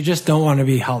you just don't want to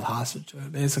be held hostage to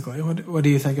it, basically. What do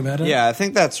you think about it? Yeah, I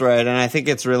think that's right. And I think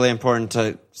it's really important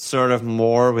to sort of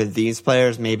more with these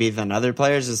players maybe than other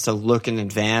players is to look in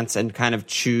advance and kind of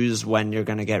choose when you're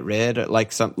going to get rid.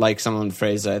 Like someone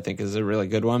Fraser, I think, is a really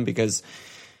good one, because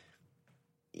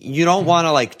you don't want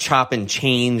to like chop and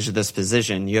change this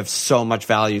position. You have so much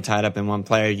value tied up in one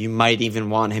player. You might even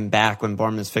want him back when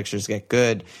Bournemouth's fixtures get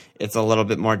good. It's a little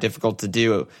bit more difficult to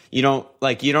do. You don't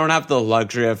have the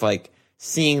luxury of like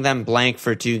seeing them blank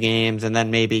for 2 games and then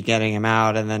maybe getting him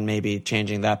out and then maybe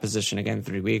changing that position again in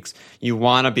 3 weeks. You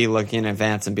want to be looking in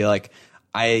advance and be like,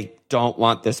 I don't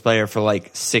want this player for like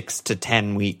 6 to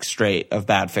 10 weeks straight of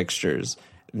bad fixtures.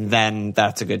 then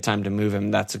that's a good time to move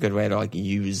him. That's a good way to like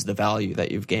use the value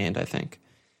that you've gained, I think.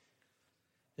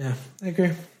 Yeah, I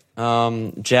agree.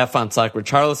 Jeff on Slack,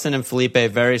 Richarlison and Felipe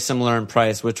very similar in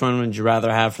price. Which one would you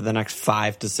rather have for the next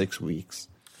 5 to 6 weeks?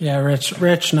 Yeah,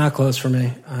 Rich, not close for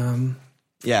me.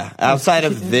 Yeah, outside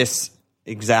of this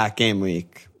exact game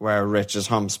week where Rich is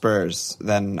home Spurs,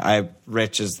 then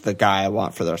Rich is the guy I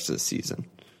want for the rest of the season.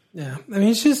 Yeah, I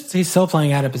mean he's still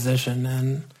playing out of position,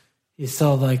 and he's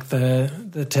still like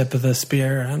the tip of the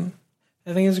spear, and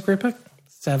I think he's a great pick.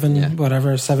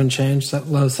 7 change,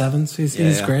 low sevens.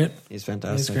 He's great. He's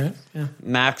fantastic. He's great. Yeah.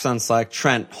 Max on Slack,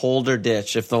 Trent, hold or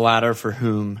ditch? If the latter, for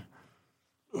whom?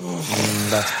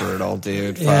 That's brutal,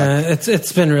 dude. Fuck. Yeah,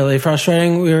 it's been really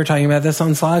frustrating. We were talking about this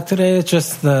on Slack today. It's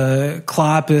just the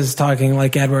Klopp is talking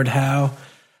like Edward Howe.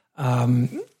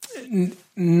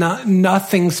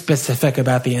 Nothing specific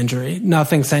about the injury.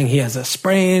 Nothing saying he has a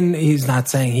sprain. He's not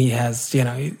saying he has,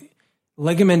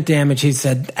 ligament damage. He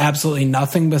said absolutely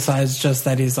nothing besides just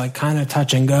that he's like kind of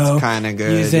touch and go. Kind of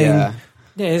good, yeah.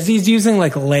 Yeah, he's using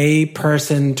like lay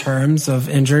person terms of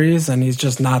injuries, and he's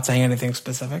just not saying anything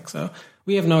specific. So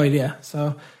we have no idea.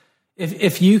 So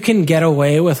if you can get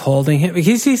away with holding him,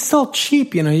 because he's still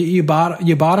cheap, you bought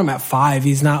him at 5.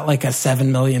 He's not like a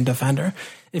 7 million defender.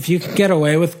 If you can get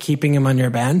away with keeping him on your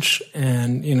bench,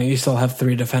 and you still have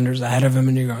 3 defenders ahead of him,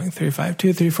 and you're going 3-5-2,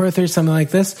 3-4-3, something like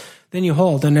this, then you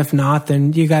hold. And if not,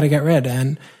 then you got to get rid.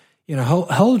 And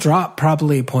he'll drop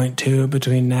probably 0.2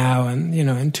 between now and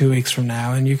in 2 weeks from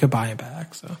now, and you could buy him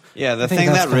back. So yeah, the thing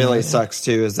that really sucks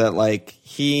too is that like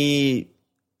he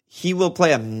will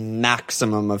play a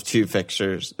maximum of 2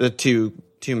 fixtures, two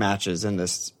matches in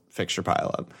this fixture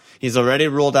pileup. He's already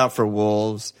ruled out for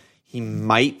Wolves. He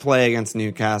might play against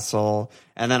Newcastle,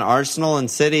 and then Arsenal and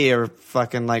City are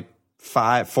fucking like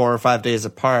 4 or 5 days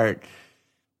apart.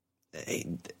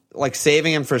 Like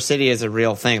saving him for City is a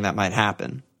real thing that might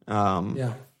happen.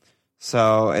 Yeah.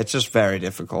 So it's just very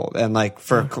difficult. And like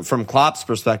from Klopp's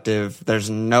perspective, there's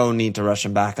no need to rush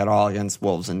him back at all against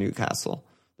Wolves and Newcastle.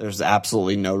 There's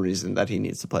absolutely no reason that he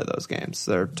needs to play those games.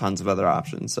 There are tons of other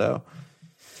options. So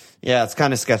yeah, it's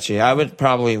kind of sketchy. I would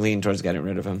probably lean towards getting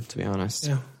rid of him, to be honest.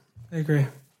 Yeah, I agree.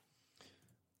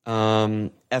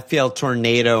 FPL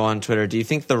Tornado on Twitter. Do you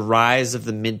think the rise of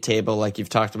the mid-table, like you've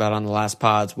talked about on the last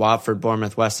pods, Watford,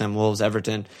 Bournemouth, West Ham, Wolves,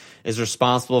 Everton, is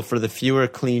responsible for the fewer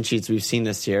clean sheets we've seen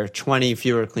this year? 20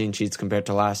 fewer clean sheets compared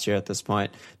to last year at this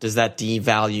point. Does that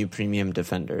devalue premium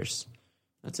defenders?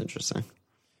 That's interesting.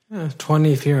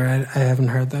 20 fewer. I haven't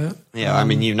heard that. Yeah, I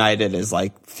mean, United is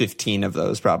like 15 of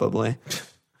those probably.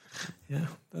 Yeah,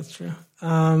 that's true.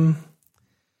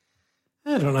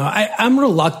 I don't know. I'm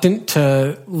reluctant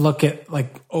to look at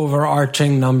like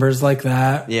overarching numbers like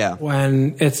that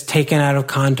when it's taken out of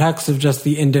context of just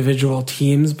the individual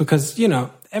teams, because,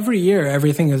 every year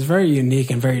everything is very unique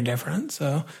and very different.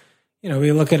 So,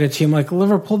 we look at a team like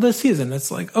Liverpool this season.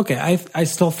 It's like, okay, I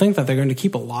still think that they're going to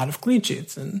keep a lot of clean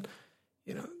sheets and,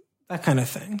 that kind of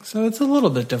thing. So it's a little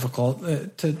bit difficult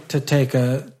to take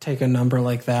a number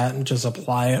like that and just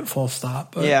apply it full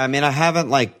stop. But yeah, I mean, I haven't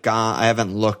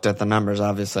looked at the numbers.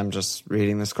 Obviously, I'm just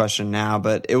reading this question now,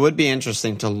 but it would be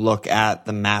interesting to look at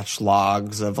the match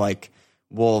logs of like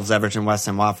Wolves, Everton, West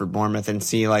Ham, Watford, Bournemouth, and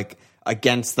see like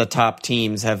against the top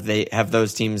teams, have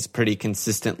those teams pretty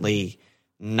consistently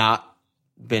not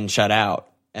been shut out?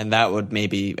 And that would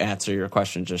maybe answer your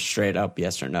question just straight up,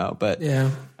 yes or no. But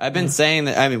yeah, I've been saying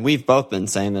that. I mean, we've both been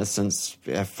saying this since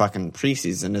fucking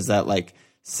preseason. Is that like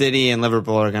City and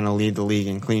Liverpool are going to lead the league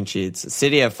in clean sheets?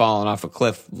 City have fallen off a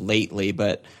cliff lately,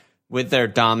 but with their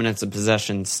dominance of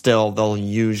possession, still they'll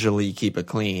usually keep it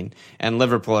clean. And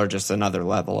Liverpool are just another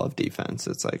level of defense.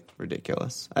 It's like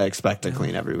ridiculous. I expect to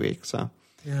clean every week. So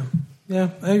yeah,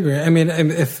 I agree. I mean,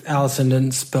 if Alisson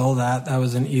didn't spill that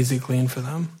was an easy clean for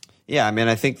them. Yeah, I mean,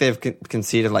 I think they've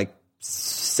conceded like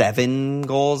 7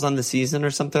 goals on the season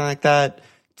or something like that.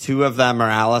 2 of them are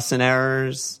Alisson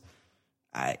errors.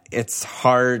 It's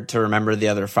hard to remember the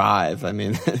other 5. I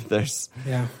mean, there's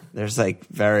like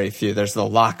very few. There's the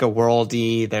Laka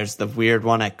Worldy. There's the weird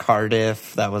one at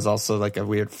Cardiff. That was also like a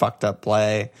weird fucked up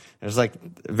play. There's like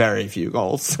very few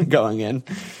goals going in.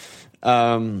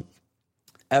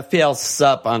 FPL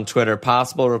Sup on Twitter.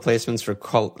 Possible replacements for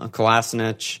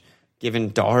Kolasinac, given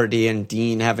Doherty and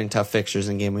Dean having tough fixtures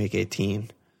in game week 18.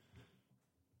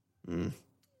 I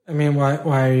mean, why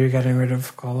are you getting rid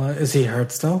of Kola? Is he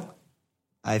hurt still?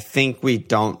 I think we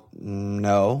don't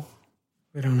know.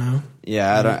 We don't know.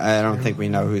 Yeah, I don't think we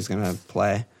know who's going to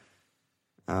play.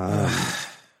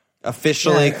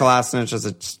 Officially, Kolasinac has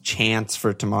a chance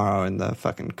for tomorrow in the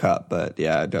fucking cup, but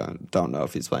yeah, I don't know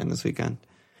if he's playing this weekend.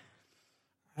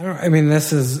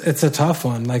 It's a tough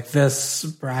one. Like this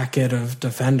bracket of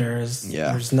defenders,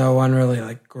 there's no one really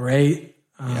like great.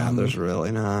 There's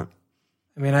really not.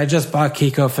 I mean, I just bought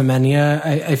Kiko Femenia.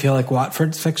 I feel like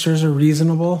Watford's fixtures are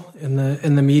reasonable in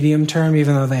the medium term,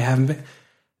 even though they haven't been.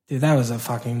 Dude, that was a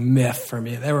fucking myth for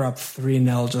me. They were up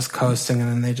 3-0 just coasting, and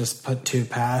then they just put 2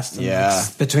 past. And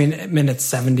like, between minutes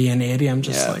 70 and 80, I'm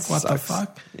just like, what the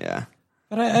fuck? Yeah.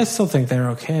 But I still think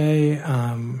they're okay.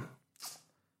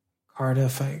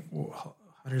 Cardiff,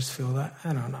 Huddersfield, I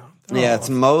don't know. It's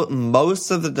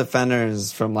most of the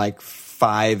defenders from like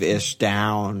 5-ish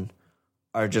down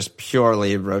are just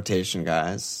purely rotation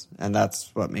guys, and that's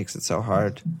what makes it so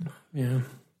hard. Yeah.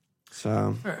 So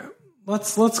all right,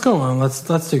 let's go on.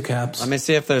 Let's do caps. Let me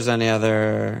see if there's any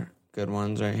other good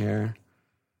ones right here.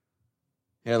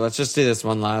 Here, let's just do this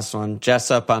one last one.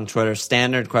 Jessup on Twitter,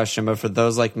 standard question, but for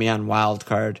those like me on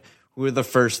Wildcard, who are the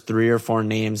first 3 or 4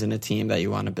 names in a team that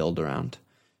you want to build around?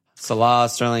 Salah,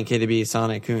 Sterling, KDB,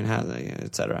 Sane, Kuhn,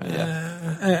 etc.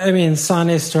 Yeah. I mean,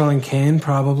 Sane, Sterling, Kane,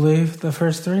 probably the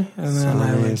first 3. And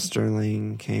then Sane,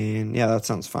 Sterling, Kane. Yeah, that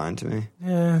sounds fine to me.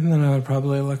 Yeah, and then I would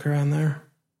probably look around there.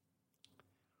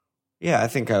 Yeah, I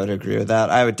think I would agree with that.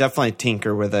 I would definitely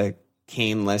tinker with a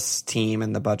Kane-less team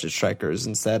and the budget strikers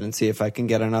instead and see if I can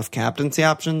get enough captaincy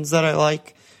options that I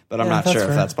like, but I'm not sure if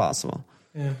that's possible.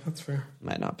 Yeah, that's fair.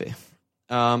 Might not be.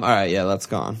 All right, let's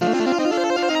go on.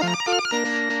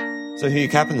 So who you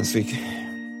capping this week?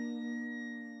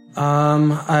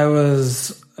 I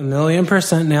was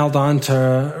 1,000,000% nailed on to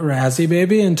Razzie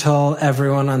Baby until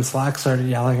everyone on Slack started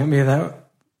yelling at me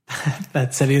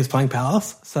that City is playing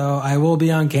Palace. So I will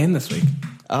be on Kane this week.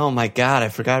 Oh my God, I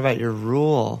forgot about your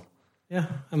rule. Yeah,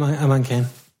 I'm on Kane.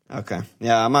 Okay.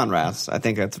 Yeah, I'm on Raz. I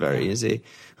think that's very easy.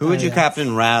 Who would you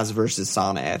captain, Raz versus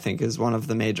Sane, I think is one of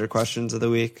the major questions of the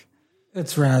week.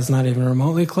 It's Raz, not even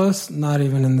remotely close, not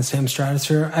even in the same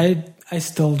stratosphere. I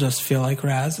still just feel like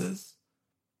Raz is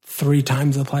 3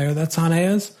 times the player that Sane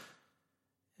is.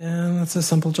 And that's a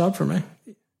simple job for me.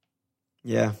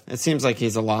 Yeah, it seems like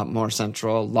he's a lot more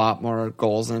central, a lot more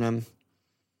goals in him.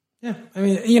 Yeah, I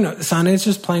mean, Sane is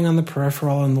just playing on the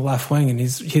peripheral and the left wing, and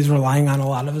he's relying on a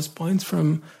lot of his points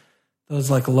from those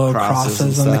like low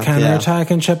crosses on the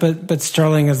counterattack and shit. But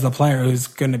Sterling is the player who's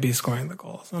going to be scoring the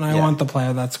goals, and I want the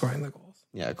player that's scoring the goals.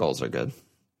 Yeah, goals are good.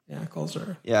 Yeah, goals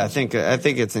are. Yeah, I think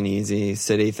it's an easy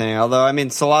City thing. Although, I mean,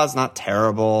 Salah's not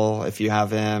terrible if you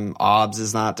have him. Obbs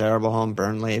is not terrible home.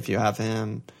 Burnley if you have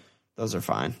him. Those are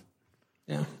fine.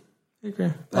 Yeah. I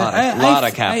agree. A lot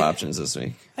of cap options this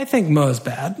week. I think Mo's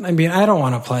bad. I mean, I don't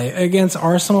want to play against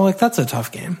Arsenal. Like, that's a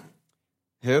tough game.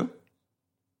 Who?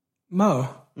 Mo.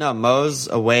 No, Mo's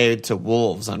away to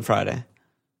Wolves on Friday.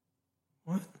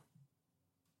 What?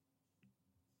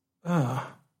 Oh.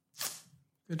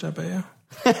 Good job by you.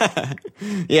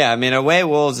 Yeah, I mean, away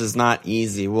Wolves is not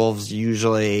easy. Wolves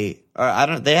usually,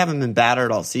 they haven't been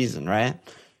battered all season, right?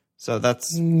 So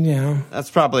that's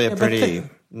probably a pretty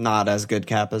not as good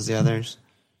cap as the others.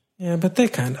 Yeah, but they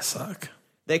kind of suck.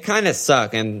 They kind of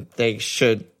suck, and they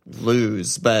should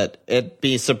lose, but it'd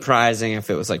be surprising if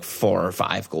it was like 4 or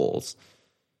 5 goals.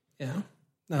 Yeah.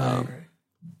 No, I agree.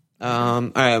 All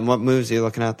right, what moves are you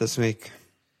looking at this week?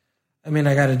 I mean,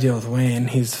 I got to deal with Wayne.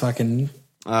 He's fucking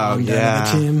bombed out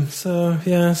of the team. So,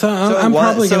 yeah. So I'm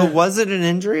probably So was it an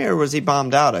injury or was he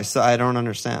bombed out? I don't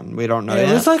understand. We don't know yet.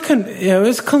 It was like it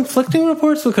was conflicting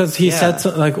reports because he said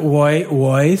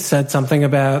Woy said something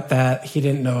about that he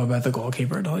didn't know about the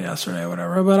goalkeeper until yesterday or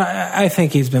whatever. But I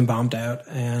think he's been bombed out.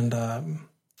 And I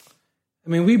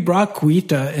mean, we brought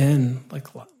Guita in like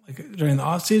during the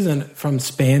offseason from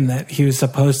Spain that he was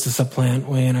supposed to supplant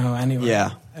Wayno anyway.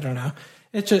 Yeah. I don't know.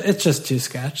 It's just too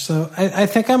sketch. So I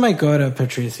think I might go to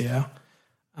Patricio.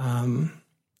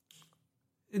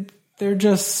 They're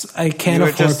just, I can't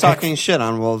afford. You were just talking shit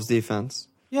on Wolves defense.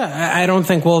 Yeah, I don't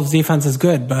think Wolves defense is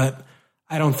good, but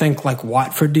I don't think like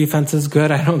Watford defense is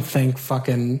good. I don't think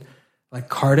fucking like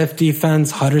Cardiff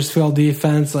defense, Huddersfield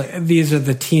defense. Like these are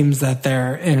the teams that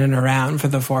they're in and around for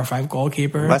the 4 or 5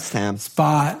 goalkeeper West Ham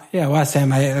spot. Yeah, West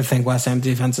Ham. I think West Ham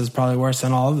defense is probably worse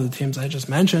than all of the teams I just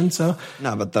mentioned. So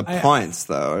no, but the points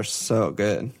though are so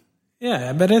good.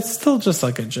 Yeah, but it's still just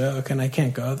like a joke, and I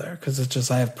can't go there because it's just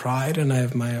I have pride and I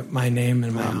have my name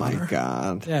and my honor. Oh my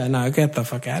God. Yeah, no, get the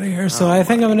fuck out of here. So I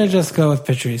think I'm gonna just go with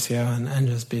Patricio and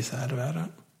just be sad about it.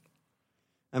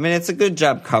 I mean, it's a good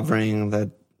job covering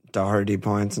the Doherty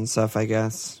points and stuff, I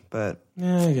guess. But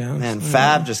yeah, I guess. Man,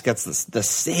 Fab just gets the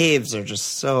saves are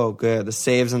just so good. The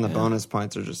saves and the bonus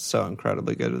points are just so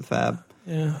incredibly good with Fab.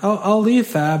 Yeah, I'll leave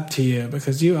Fab to you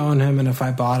because you own him, and if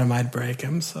I bought him, I'd break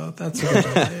him. So that's a good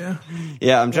idea.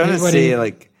 Yeah, I'm trying to see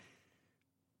like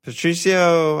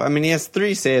Patricio, I mean, he has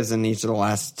 3 saves in each of the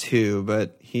last 2,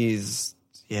 but they just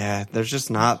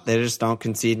don't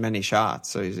concede many shots,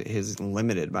 so he's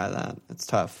limited by that. It's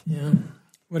tough. Yeah.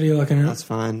 What are you looking at? That's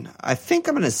fine. I think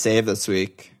I'm going to save this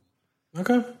week.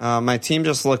 Okay. My team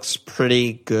just looks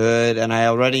pretty good, and I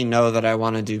already know that I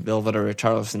want to do Bilvet or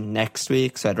Richarlison next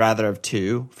week, so I'd rather have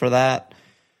 2 for that.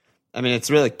 I mean,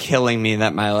 it's really killing me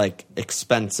that my, like,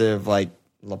 expensive, like,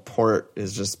 Laporte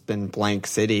has just been blank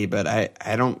city, but I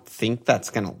don't think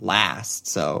that's going to last,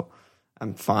 so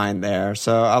I'm fine there.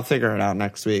 So I'll figure it out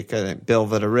next week. I think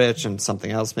Bilvet or Rich and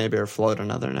something else maybe, or float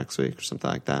another next week or something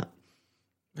like that.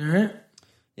 All right.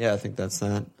 Yeah, I think that's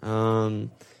that.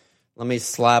 Let me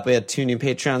slap. We had 2 new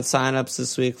Patreon signups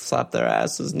this week. Slap their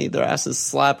asses. Need their asses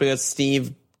slapped. We got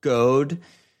Steve Goad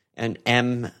and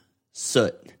M.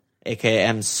 Soot, a.k.a.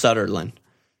 M. Sutherland.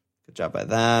 Good job by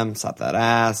them. Slap that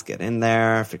ass. Get in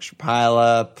there. Fix your pile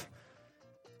up.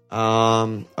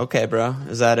 Okay, bro.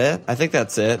 Is that it? I think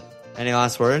that's it. Any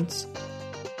last words?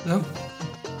 No.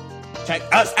 Check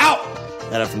us out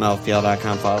at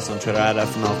FMLFPL.com. Follow us on Twitter at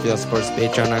FMLFPL. Support us,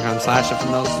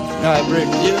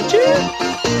 Patreon.com/FML. Cheers.